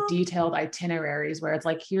like really detailed itineraries where it's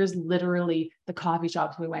like, here's literally the coffee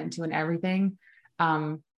shops we went to and everything.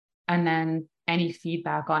 And then any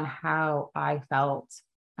feedback on how I felt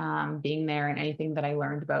being there and anything that I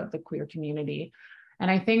learned about the queer community. And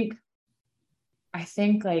I think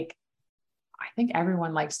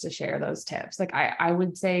everyone likes to share those tips. Like I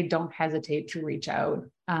would say, don't hesitate to reach out.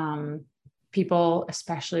 People,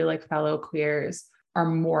 especially like fellow queers, are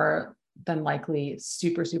more than likely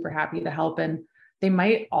super, super happy to help. And they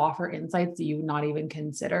might offer insights that you would not even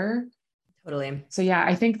consider. Totally. So yeah,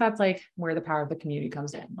 I think that's like where the power of the community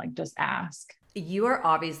comes in. Like just ask. You are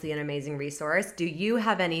obviously an amazing resource. Do you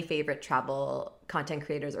have any favorite travel content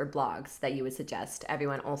creators or blogs that you would suggest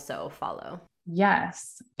everyone also follow?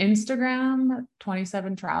 Yes. Instagram,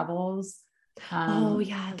 27 Travels.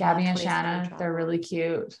 Yeah. Gabby and Shanna, they're really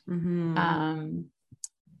cute. Mm-hmm.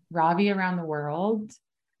 Ravi Around the World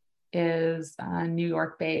is New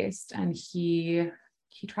York based, and he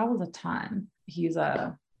travels a ton. He's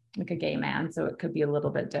a gay man, so it could be a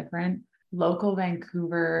little bit different. Local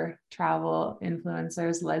Vancouver travel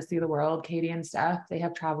influencers, Leslie the World, Katie and Steph, they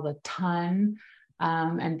have traveled a ton.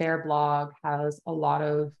 And their blog has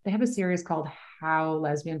they have a series called How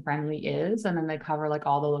Lesbian Friendly Is, and then they cover like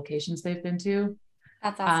all the locations they've been to.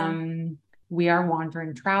 That's awesome. We Are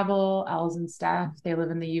Wandering Travel, Els and Steph, they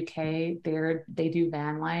live in the UK. They do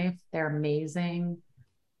van life. They're amazing.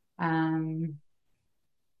 Once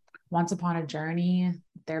Upon a Journey,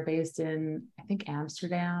 they're based in, I think,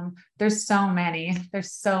 Amsterdam. There's so many.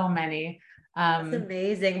 That's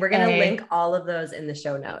amazing. We're going to link all of those in the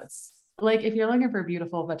show notes. Like if you're looking for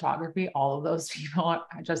beautiful photography, all of those people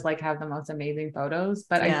just like have the most amazing photos,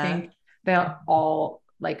 but I think they're all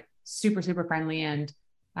like super, super friendly and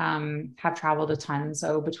have traveled a ton.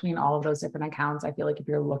 So between all of those different accounts, I feel like if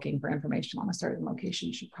you're looking for information on a certain location,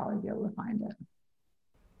 you should probably be able to find it.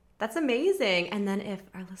 That's amazing. And then if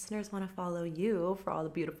our listeners want to follow you for all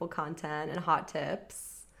the beautiful content and hot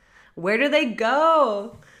tips, where do they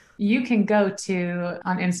go? You can go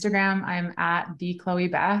on Instagram. I'm at the Chloe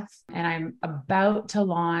Beth, and I'm about to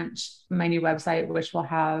launch my new website, which will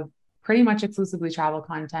have pretty much exclusively travel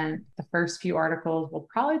content. The first few articles will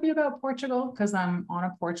probably be about Portugal because I'm on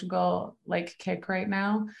a Portugal like kick right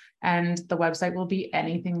now. And the website will be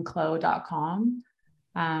anythingchloe.com.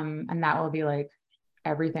 And that will be like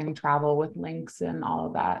everything travel with links and all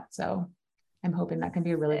of that. So I'm hoping that can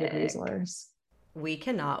be a really good resource. We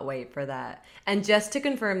cannot wait for that. And just to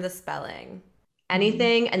confirm the spelling,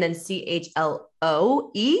 anything and then CHLOE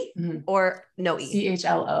or no E?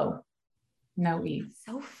 CHLO. No E.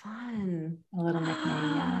 So fun. A little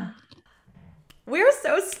nickname, yeah. We're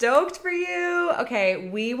so stoked for you. Okay,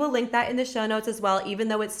 we will link that in the show notes as well, even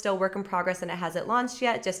though it's still work in progress and it hasn't launched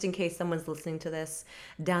yet, just in case someone's listening to this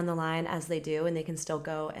down the line as they do, and they can still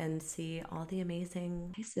go and see all the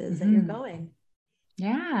amazing places that you're going.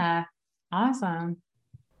 Yeah, awesome.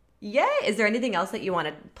 Yay. Is there anything else that you want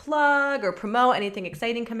to plug or promote? Anything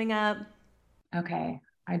exciting coming up? Okay,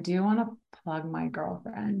 I do want to plug my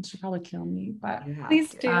girlfriend. She'll probably kill me, but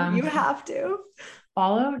please do. You have to.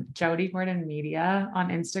 Follow Jody Gordon Media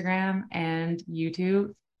on Instagram and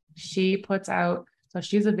YouTube. She puts out, so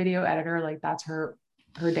she's a video editor, like that's her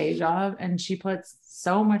day job. And she puts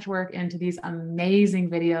so much work into these amazing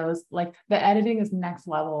videos. Like the editing is next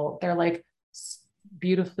level. They're like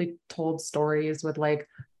beautifully told stories with like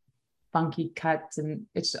funky cuts, and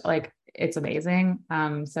it's like, it's amazing.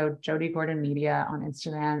 So Jody Gordon Media on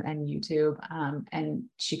Instagram and YouTube. And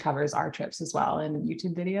she covers our trips as well in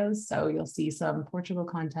YouTube videos. So you'll see some Portugal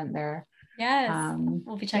content there. Yes.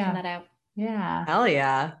 We'll be checking that out. Yeah. Hell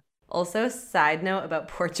yeah. Also, side note about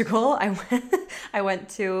Portugal. I went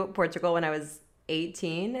to Portugal when I was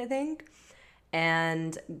 18, I think,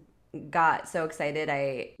 and got so excited.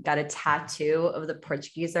 I got a tattoo of the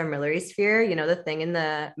Portuguese armillary sphere, you know, the thing in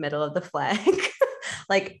the middle of the flag.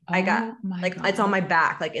 Like I got like God. It's on my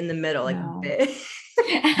back, like in the middle, like big.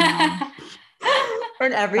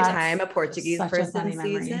 And every time a Portuguese person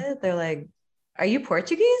sees it, they're like, "Are you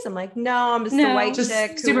Portuguese?" I'm like, "No, I'm just a white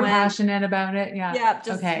chick super passionate about it." Yeah. Yeah,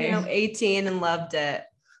 just 18 and loved it.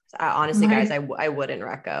 So, honestly, guys, I wouldn't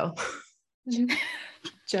reco.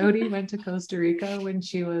 Jody went to Costa Rica when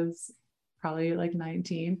she was probably like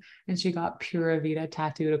 19, and she got Pura Vida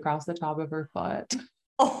tattooed across the top of her foot.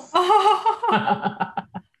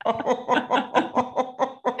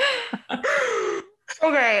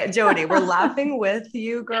 Okay, Jody, we're laughing with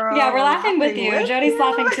you, girl. Yeah, we're laughing with you. Jody's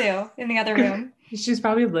laughing too in the other room. She's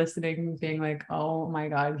probably listening, being like, "Oh my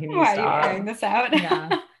God, can you stop? Why are you airing this out?"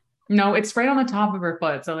 Yeah. No, it's right on the top of her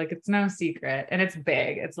foot, so like it's no secret, and it's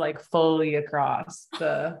big. It's like fully across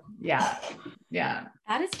the yeah.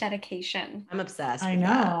 That is dedication. I'm obsessed. I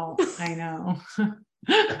know.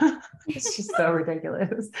 It's just so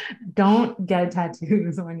ridiculous. Don't get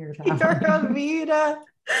tattoos when you're traveling. Pura Vida.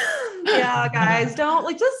 Yeah, guys,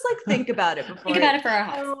 don't just think about it before. Think about it for a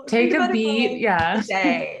hot. Take a beat. Yeah.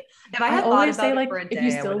 Day. If I always say like, if you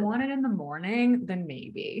still want it in the morning, then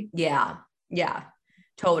maybe. Yeah.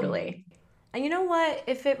 Totally. And you know what?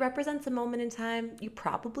 If it represents a moment in time, you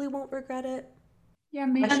probably won't regret it. Yeah,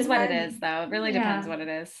 maybe. Depends what it is, though. It really depends what it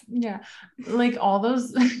is. Yeah. Like all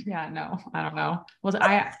those. Yeah, no, I don't know. Well,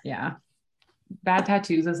 bad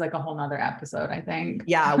tattoos is like a whole nother episode, I think.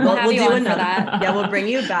 Yeah, We'll we'll you do on for another. that. Yeah, we'll bring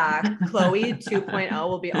you back. Chloe 2.0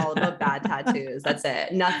 will be all about bad tattoos. That's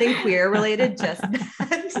it. Nothing queer related, just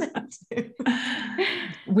bad tattoos.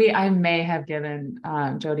 I may have given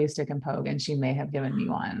Jody a stick and poke, and she may have given me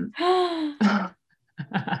one.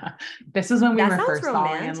 This is when we That were sounds first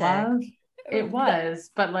falling in love. It was,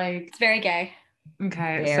 but like, It's very gay.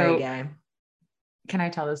 okay, Very so gay. can I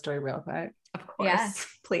tell the story real quick? Of course, Yeah.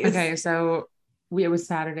 please. Okay, so it was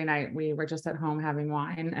Saturday night. We were just at home having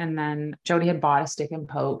wine, and then Jody had bought a stick and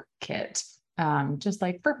poke kit, just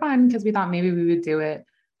like for fun, because we thought maybe we would do it.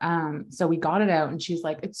 So we got it out, and she's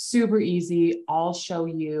like, "It's super easy. I'll show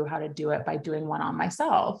you how to do it by doing one on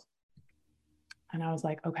myself." And I was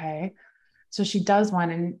like, "Okay." So she does one,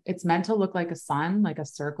 and it's meant to look like a sun, like a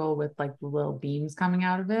circle with like little beams coming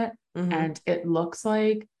out of it, and it looks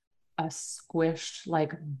like a squished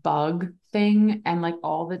like bug thing, and like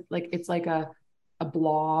all the like it's like a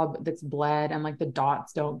blob that's bled, and like the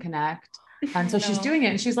dots don't connect. And so she's doing it,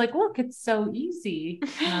 and she's like, "Look, it's so easy."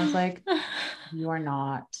 And I was like, "You are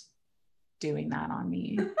not doing that on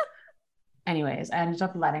me." Anyways, I ended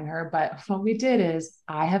up letting her, but what we did is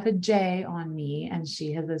I have a J on me and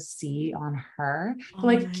she has a C on her. But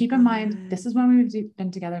like, keep in mind, this is when we've been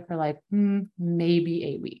together for like maybe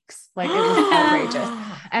 8 weeks. Like it was outrageous.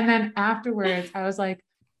 And then afterwards I was like,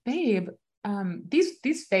 "Babe,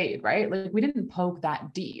 these fade, right? Like we didn't poke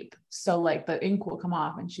that deep. So like the ink will come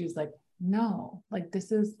off." And she was like, "No, like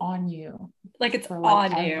this is on you." Like it's for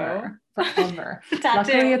like on ever, forever. Tattoo.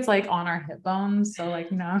 Luckily it's like on our hip bones, so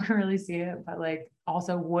like no one can really see it, but like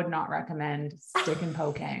also would not recommend stick and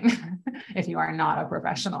poking if you are not a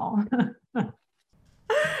professional.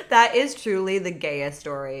 That is truly the gayest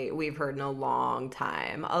story we've heard in a long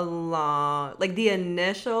time. Like the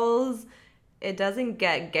initials, it doesn't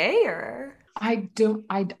get gayer. I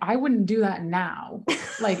wouldn't do that now.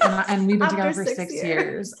 Like, and we've been together for 6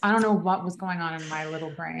 years. I don't know what was going on in my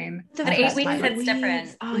little brain. But 8 weeks, it's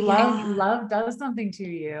different. Oh, Love does something to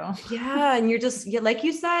you. Yeah. And you're just, like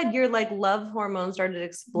you said, your like love hormone started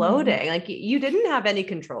exploding. Like you didn't have any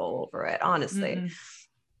control over it, honestly.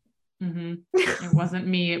 It wasn't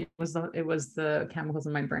me. It was the chemicals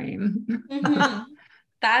in my brain.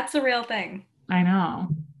 That's a real thing. I know.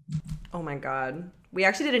 Oh my God. We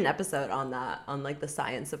actually did an episode on that, on like the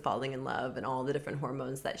science of falling in love and all the different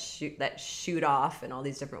hormones that shoot off in all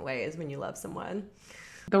these different ways when you love someone.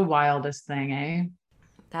 The wildest thing, eh?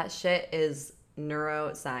 That shit is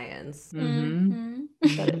neuroscience.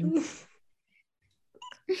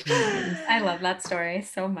 I love that story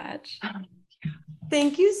so much.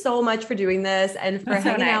 Thank you so much for doing this and for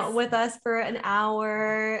hanging nice. out with us for an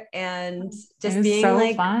hour and just being so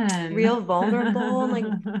like fun. real vulnerable and like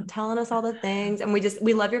telling us all the things. And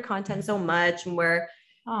we love your content so much. And we're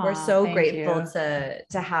so grateful to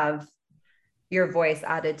have your voice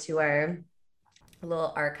added to our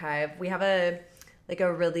little archive. We have a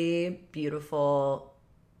really beautiful,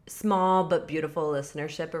 small but beautiful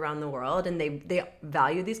listenership around the world, and they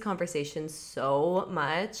value these conversations so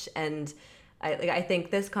much. And I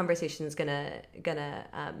think this conversation is gonna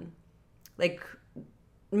like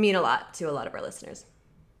mean a lot to a lot of our listeners.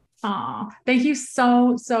 Oh, thank you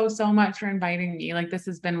so much for inviting me. Like this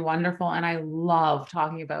has been wonderful, and I love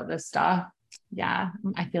talking about this stuff. Yeah,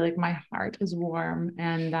 I feel like my heart is warm,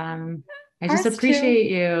 and I just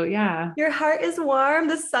appreciate you. Yeah, your heart is warm.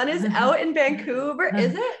 The sun is out in Vancouver.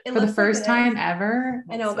 Is it? For the first time ever?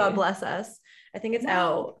 I know. God bless us. I think it's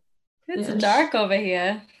out. It's dark over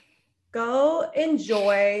here. Go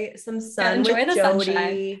enjoy some sun. Enjoy the Jody.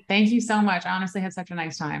 sunshine. Thank you so much. Honestly, had such a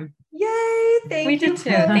nice time. Yay! We did too.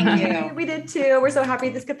 Thank you. We did too. We're so happy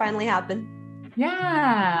this could finally happen.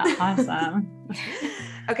 Yeah, awesome.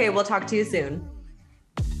 Okay, we'll talk to you soon.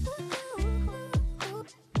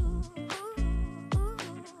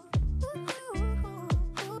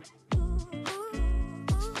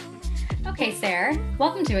 Okay, Sarah,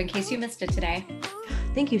 welcome to In Case You Missed It today.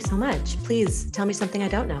 Thank you so much. Please tell me something I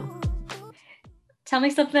don't know. Tell me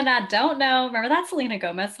something I don't know. Remember that Selena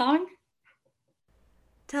Gomez song?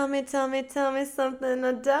 Tell me something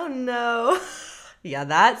I don't know. Yeah,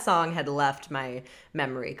 that song had left my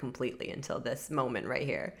memory completely until this moment right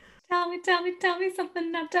here. Tell me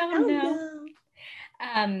something I don't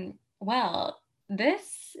know. Well,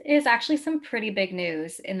 this is actually some pretty big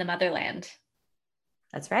news in the motherland.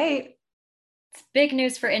 That's right. It's big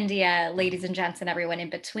news for India, ladies and gents, and everyone in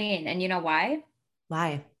between. And you know why?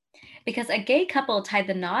 Why? Because a gay couple tied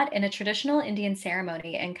the knot in a traditional Indian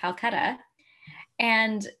ceremony in Calcutta.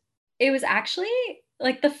 And it was actually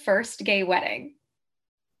like the first gay wedding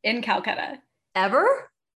in Calcutta. Ever?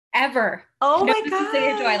 ever. Oh my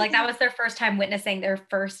God. Joy. Like that God. was their first time witnessing their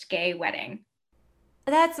first gay wedding.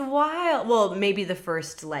 That's wild. Well, maybe the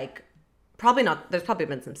first, like, probably not. There's probably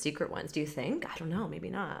been some secret ones. Do you think? I don't know. Maybe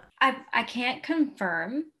not. I can't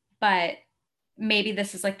confirm, but maybe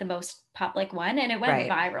this is like the most public one, and it went Right.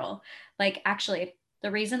 viral. Like actually, the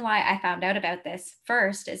reason why I found out about this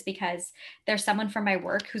first is because there's someone from my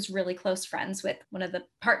work who's really close friends with one of the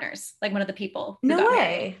partners, like one of the people who No got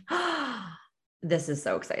way. married. This is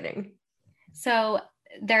so exciting. So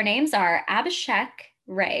their names are Abhishek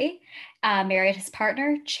Ray, married his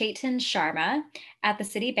partner Chetan Sharma at the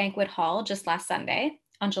City Banquet Hall just last Sunday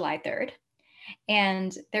on July 3rd.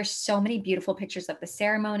 And there's so many beautiful pictures of the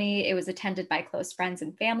ceremony. It was attended by close friends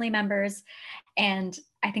and family members. And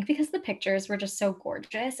I think because the pictures were just so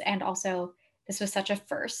gorgeous, and also this was such a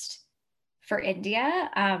first for India,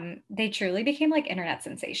 they truly became like internet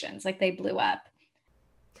sensations. Like they blew up.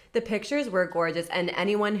 The pictures were gorgeous, and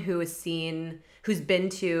anyone who's been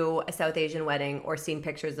to a South Asian wedding or seen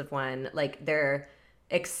pictures of one, like they're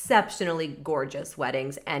exceptionally gorgeous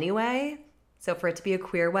weddings anyway. So for it to be a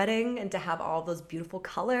queer wedding and to have all those beautiful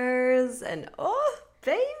colors and oh,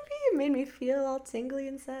 baby, it made me feel all tingly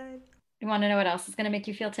inside. You want to know what else is going to make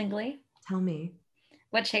you feel tingly? Tell me.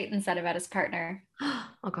 What Chetan said about his partner.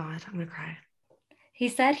 Oh God, I'm gonna cry. He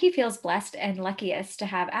said he feels blessed and luckiest to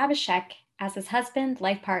have Abhishek as his husband,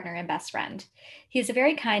 life partner, and best friend. He is a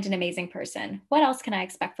very kind and amazing person. What else can I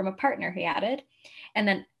expect from a partner, he added. And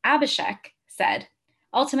then Abhishek said,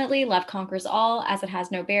 ultimately, love conquers all as it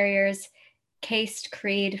has no barriers, caste,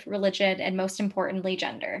 creed, religion, and most importantly,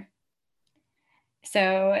 gender.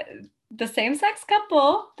 So the same-sex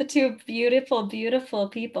couple, the two beautiful, beautiful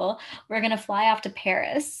people, were going to fly off to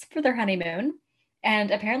Paris for their honeymoon. And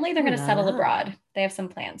apparently they're going to settle abroad. They have some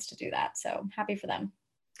plans to do that. So happy for them.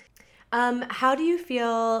 How do you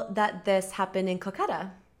feel that this happened in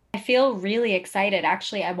Calcutta? I feel really excited.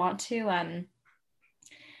 Actually, I want to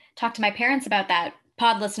talk to my parents about that.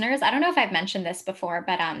 Pod listeners, I don't know if I've mentioned this before,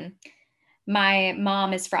 but my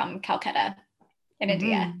mom is from Calcutta in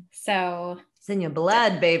India. So it's in your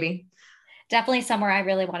blood, baby. Definitely somewhere I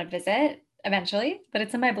really want to visit eventually, but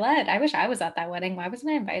it's in my blood. I wish I was at that wedding. Why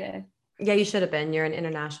wasn't I invited? Yeah, you should have been. You're an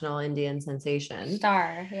international Indian sensation.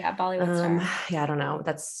 Star. Yeah, Bollywood star. Yeah, I don't know.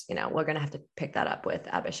 That's, we're going to have to pick that up with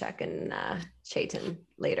Abhishek and Chetan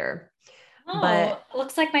later. Oh, but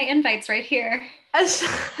looks like my invite's right here.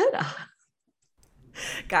 Shut up.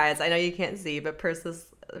 Guys, I know you can't see, but Persis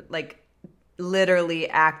like literally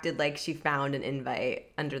acted like she found an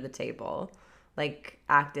invite under the table. Like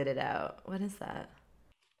acted it out. What is that?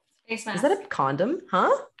 Face mask. Is that a condom?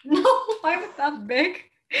 Huh? No, why was that big?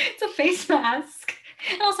 It's a face mask.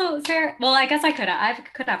 And also, Sarah, well, I guess I could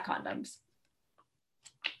have condoms.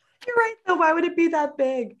 You're right, though. Why would it be that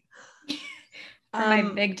big? For my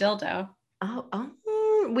big dildo.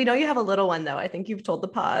 We know you have a little one, though. I think you've told the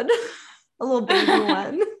pod. A little baby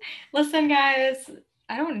one. Listen, guys,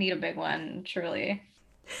 I don't need a big one, truly.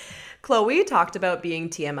 Chloe talked about being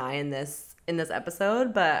TMI in this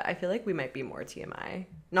episode, but I feel like we might be more TMI.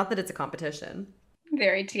 Not that it's a competition.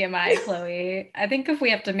 Very TMI, Chloe. I think if we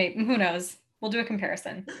have to make, who knows? We'll do a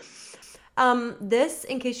comparison. This,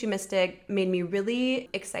 in case you missed it, made me really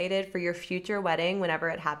excited for your future wedding whenever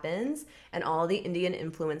it happens, and all the Indian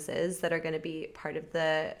influences that are going to be part of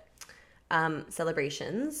the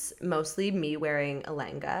celebrations. Mostly me wearing a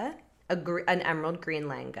langa, an emerald green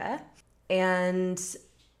langa. And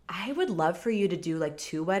I would love for you to do like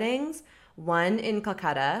 2 weddings. One in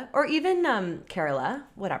Calcutta or even Kerala,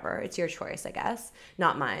 whatever. It's your choice, I guess.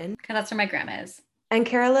 Not mine. Because that's where my grandma is. And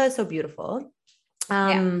Kerala is so beautiful.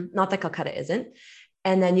 Not that Calcutta isn't.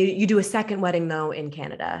 And then you do a second wedding, though, in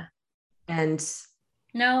Canada. And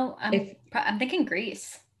no, I'm thinking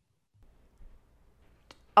Greece.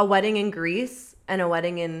 A wedding in Greece and a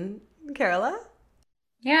wedding in Kerala?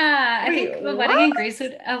 Yeah, I think a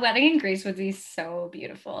wedding in Greece would be so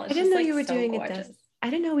beautiful. I didn't know you were doing it. I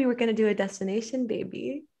didn't know we were going to do a destination,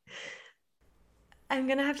 baby. I'm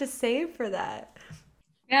going to have to save for that.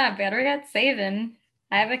 Yeah, better get saving.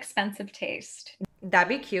 I have expensive taste. That'd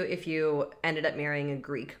be cute if you ended up marrying a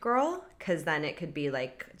Greek girl, because then it could be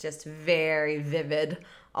like just very vivid,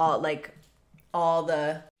 all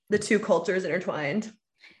the 2 cultures intertwined.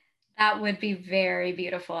 That would be very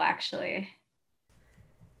beautiful, actually.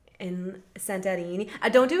 In Santorini.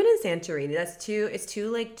 Don't do it in Santorini. It's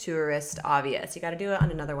too like tourist obvious. You got to do it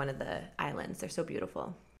on another one of the islands. They're so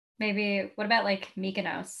beautiful. Maybe, what about like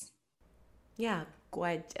Mykonos? Yeah,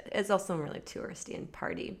 it's also really touristy and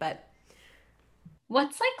party, but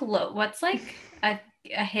what's like a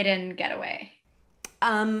hidden getaway?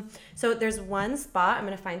 So there's one spot, I'm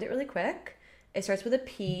going to find it really quick. It starts with a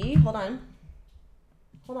P. Hold on.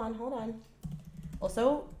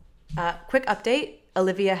 Also, quick update.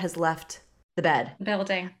 Olivia has left the bed.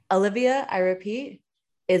 Building. Olivia, I repeat,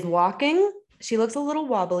 is walking. She looks a little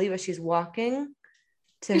wobbly, but she's walking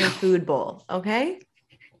to her food bowl. Okay?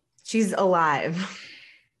 She's alive.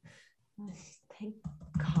 Thank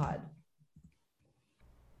God.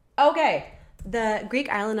 Okay. The Greek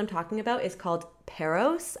island I'm talking about is called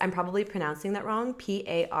Paros. I'm probably pronouncing that wrong.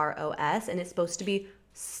 Paros. And it's supposed to be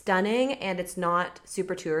stunning, and it's not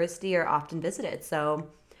super touristy or often visited. So,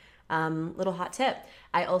 little hot tip.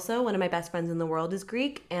 One of my best friends in the world is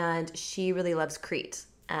Greek, and she really loves Crete.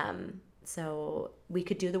 So we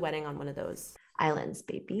could do the wedding on one of those islands,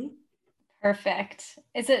 baby. Perfect.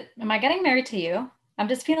 Am I getting married to you? I'm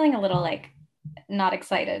just feeling a little like not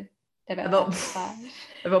excited about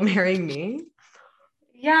marrying me.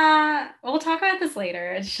 Yeah, we'll talk about this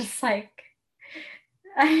later. It's just like,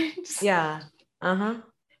 yeah.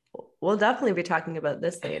 We'll definitely be talking about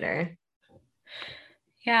this later.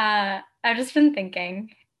 Yeah, I've just been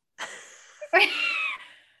thinking.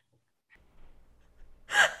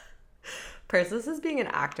 Persis is being an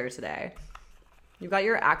actor today. You got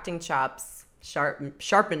your acting chops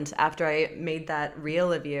sharpened after I made that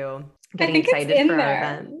reel of you getting excited for our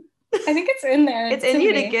event. I think it's in there. It's in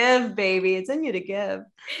you to give, baby. It's in you to give.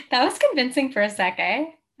 That was convincing for a sec, eh?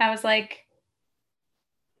 I was like,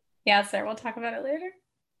 yeah, sir, we'll talk about it later.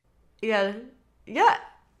 Yeah.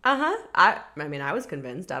 I mean, I was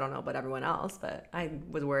convinced. I don't know about everyone else, but I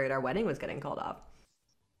was worried our wedding was getting called off.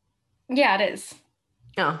 Yeah, it is.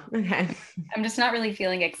 Oh, okay. I'm just not really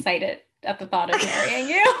feeling excited at the thought of marrying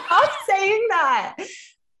you. Stop saying that.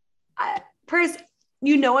 I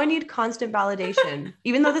need constant validation.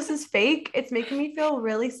 Even though this is fake, it's making me feel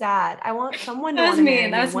really sad. I want someone to want to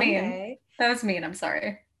marry me one day. That was mean. I'm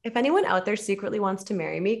sorry. If anyone out there secretly wants to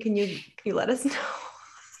marry me, can you let us know?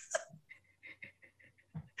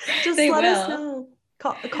 Just let us know.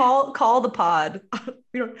 Call the pod.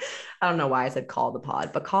 I don't know why I said call the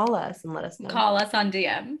pod, but call us and let us know. Call us on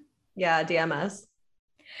DM. Yeah, DM us.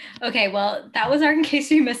 Okay, well, that was our In Case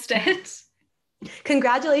You Missed It.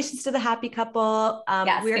 Congratulations to the happy couple.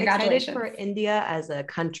 Yes, we're excited for India as a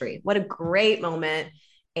country. What a great moment.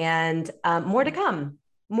 And more to come.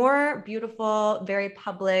 More beautiful, very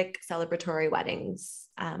public, celebratory weddings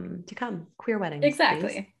to come. Queer weddings. Exactly.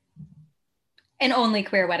 Please. And only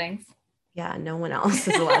queer weddings. Yeah, no one else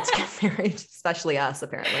is allowed to get married, especially us,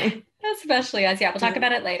 apparently. Especially us. Yeah, we'll talk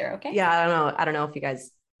about it later, okay? Yeah, I don't know if you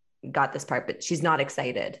guys got this part, but she's not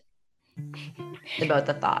excited about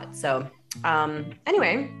the thought. So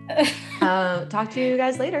anyway, talk to you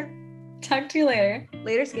guys later. Talk to you later.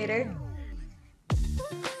 Later, skater.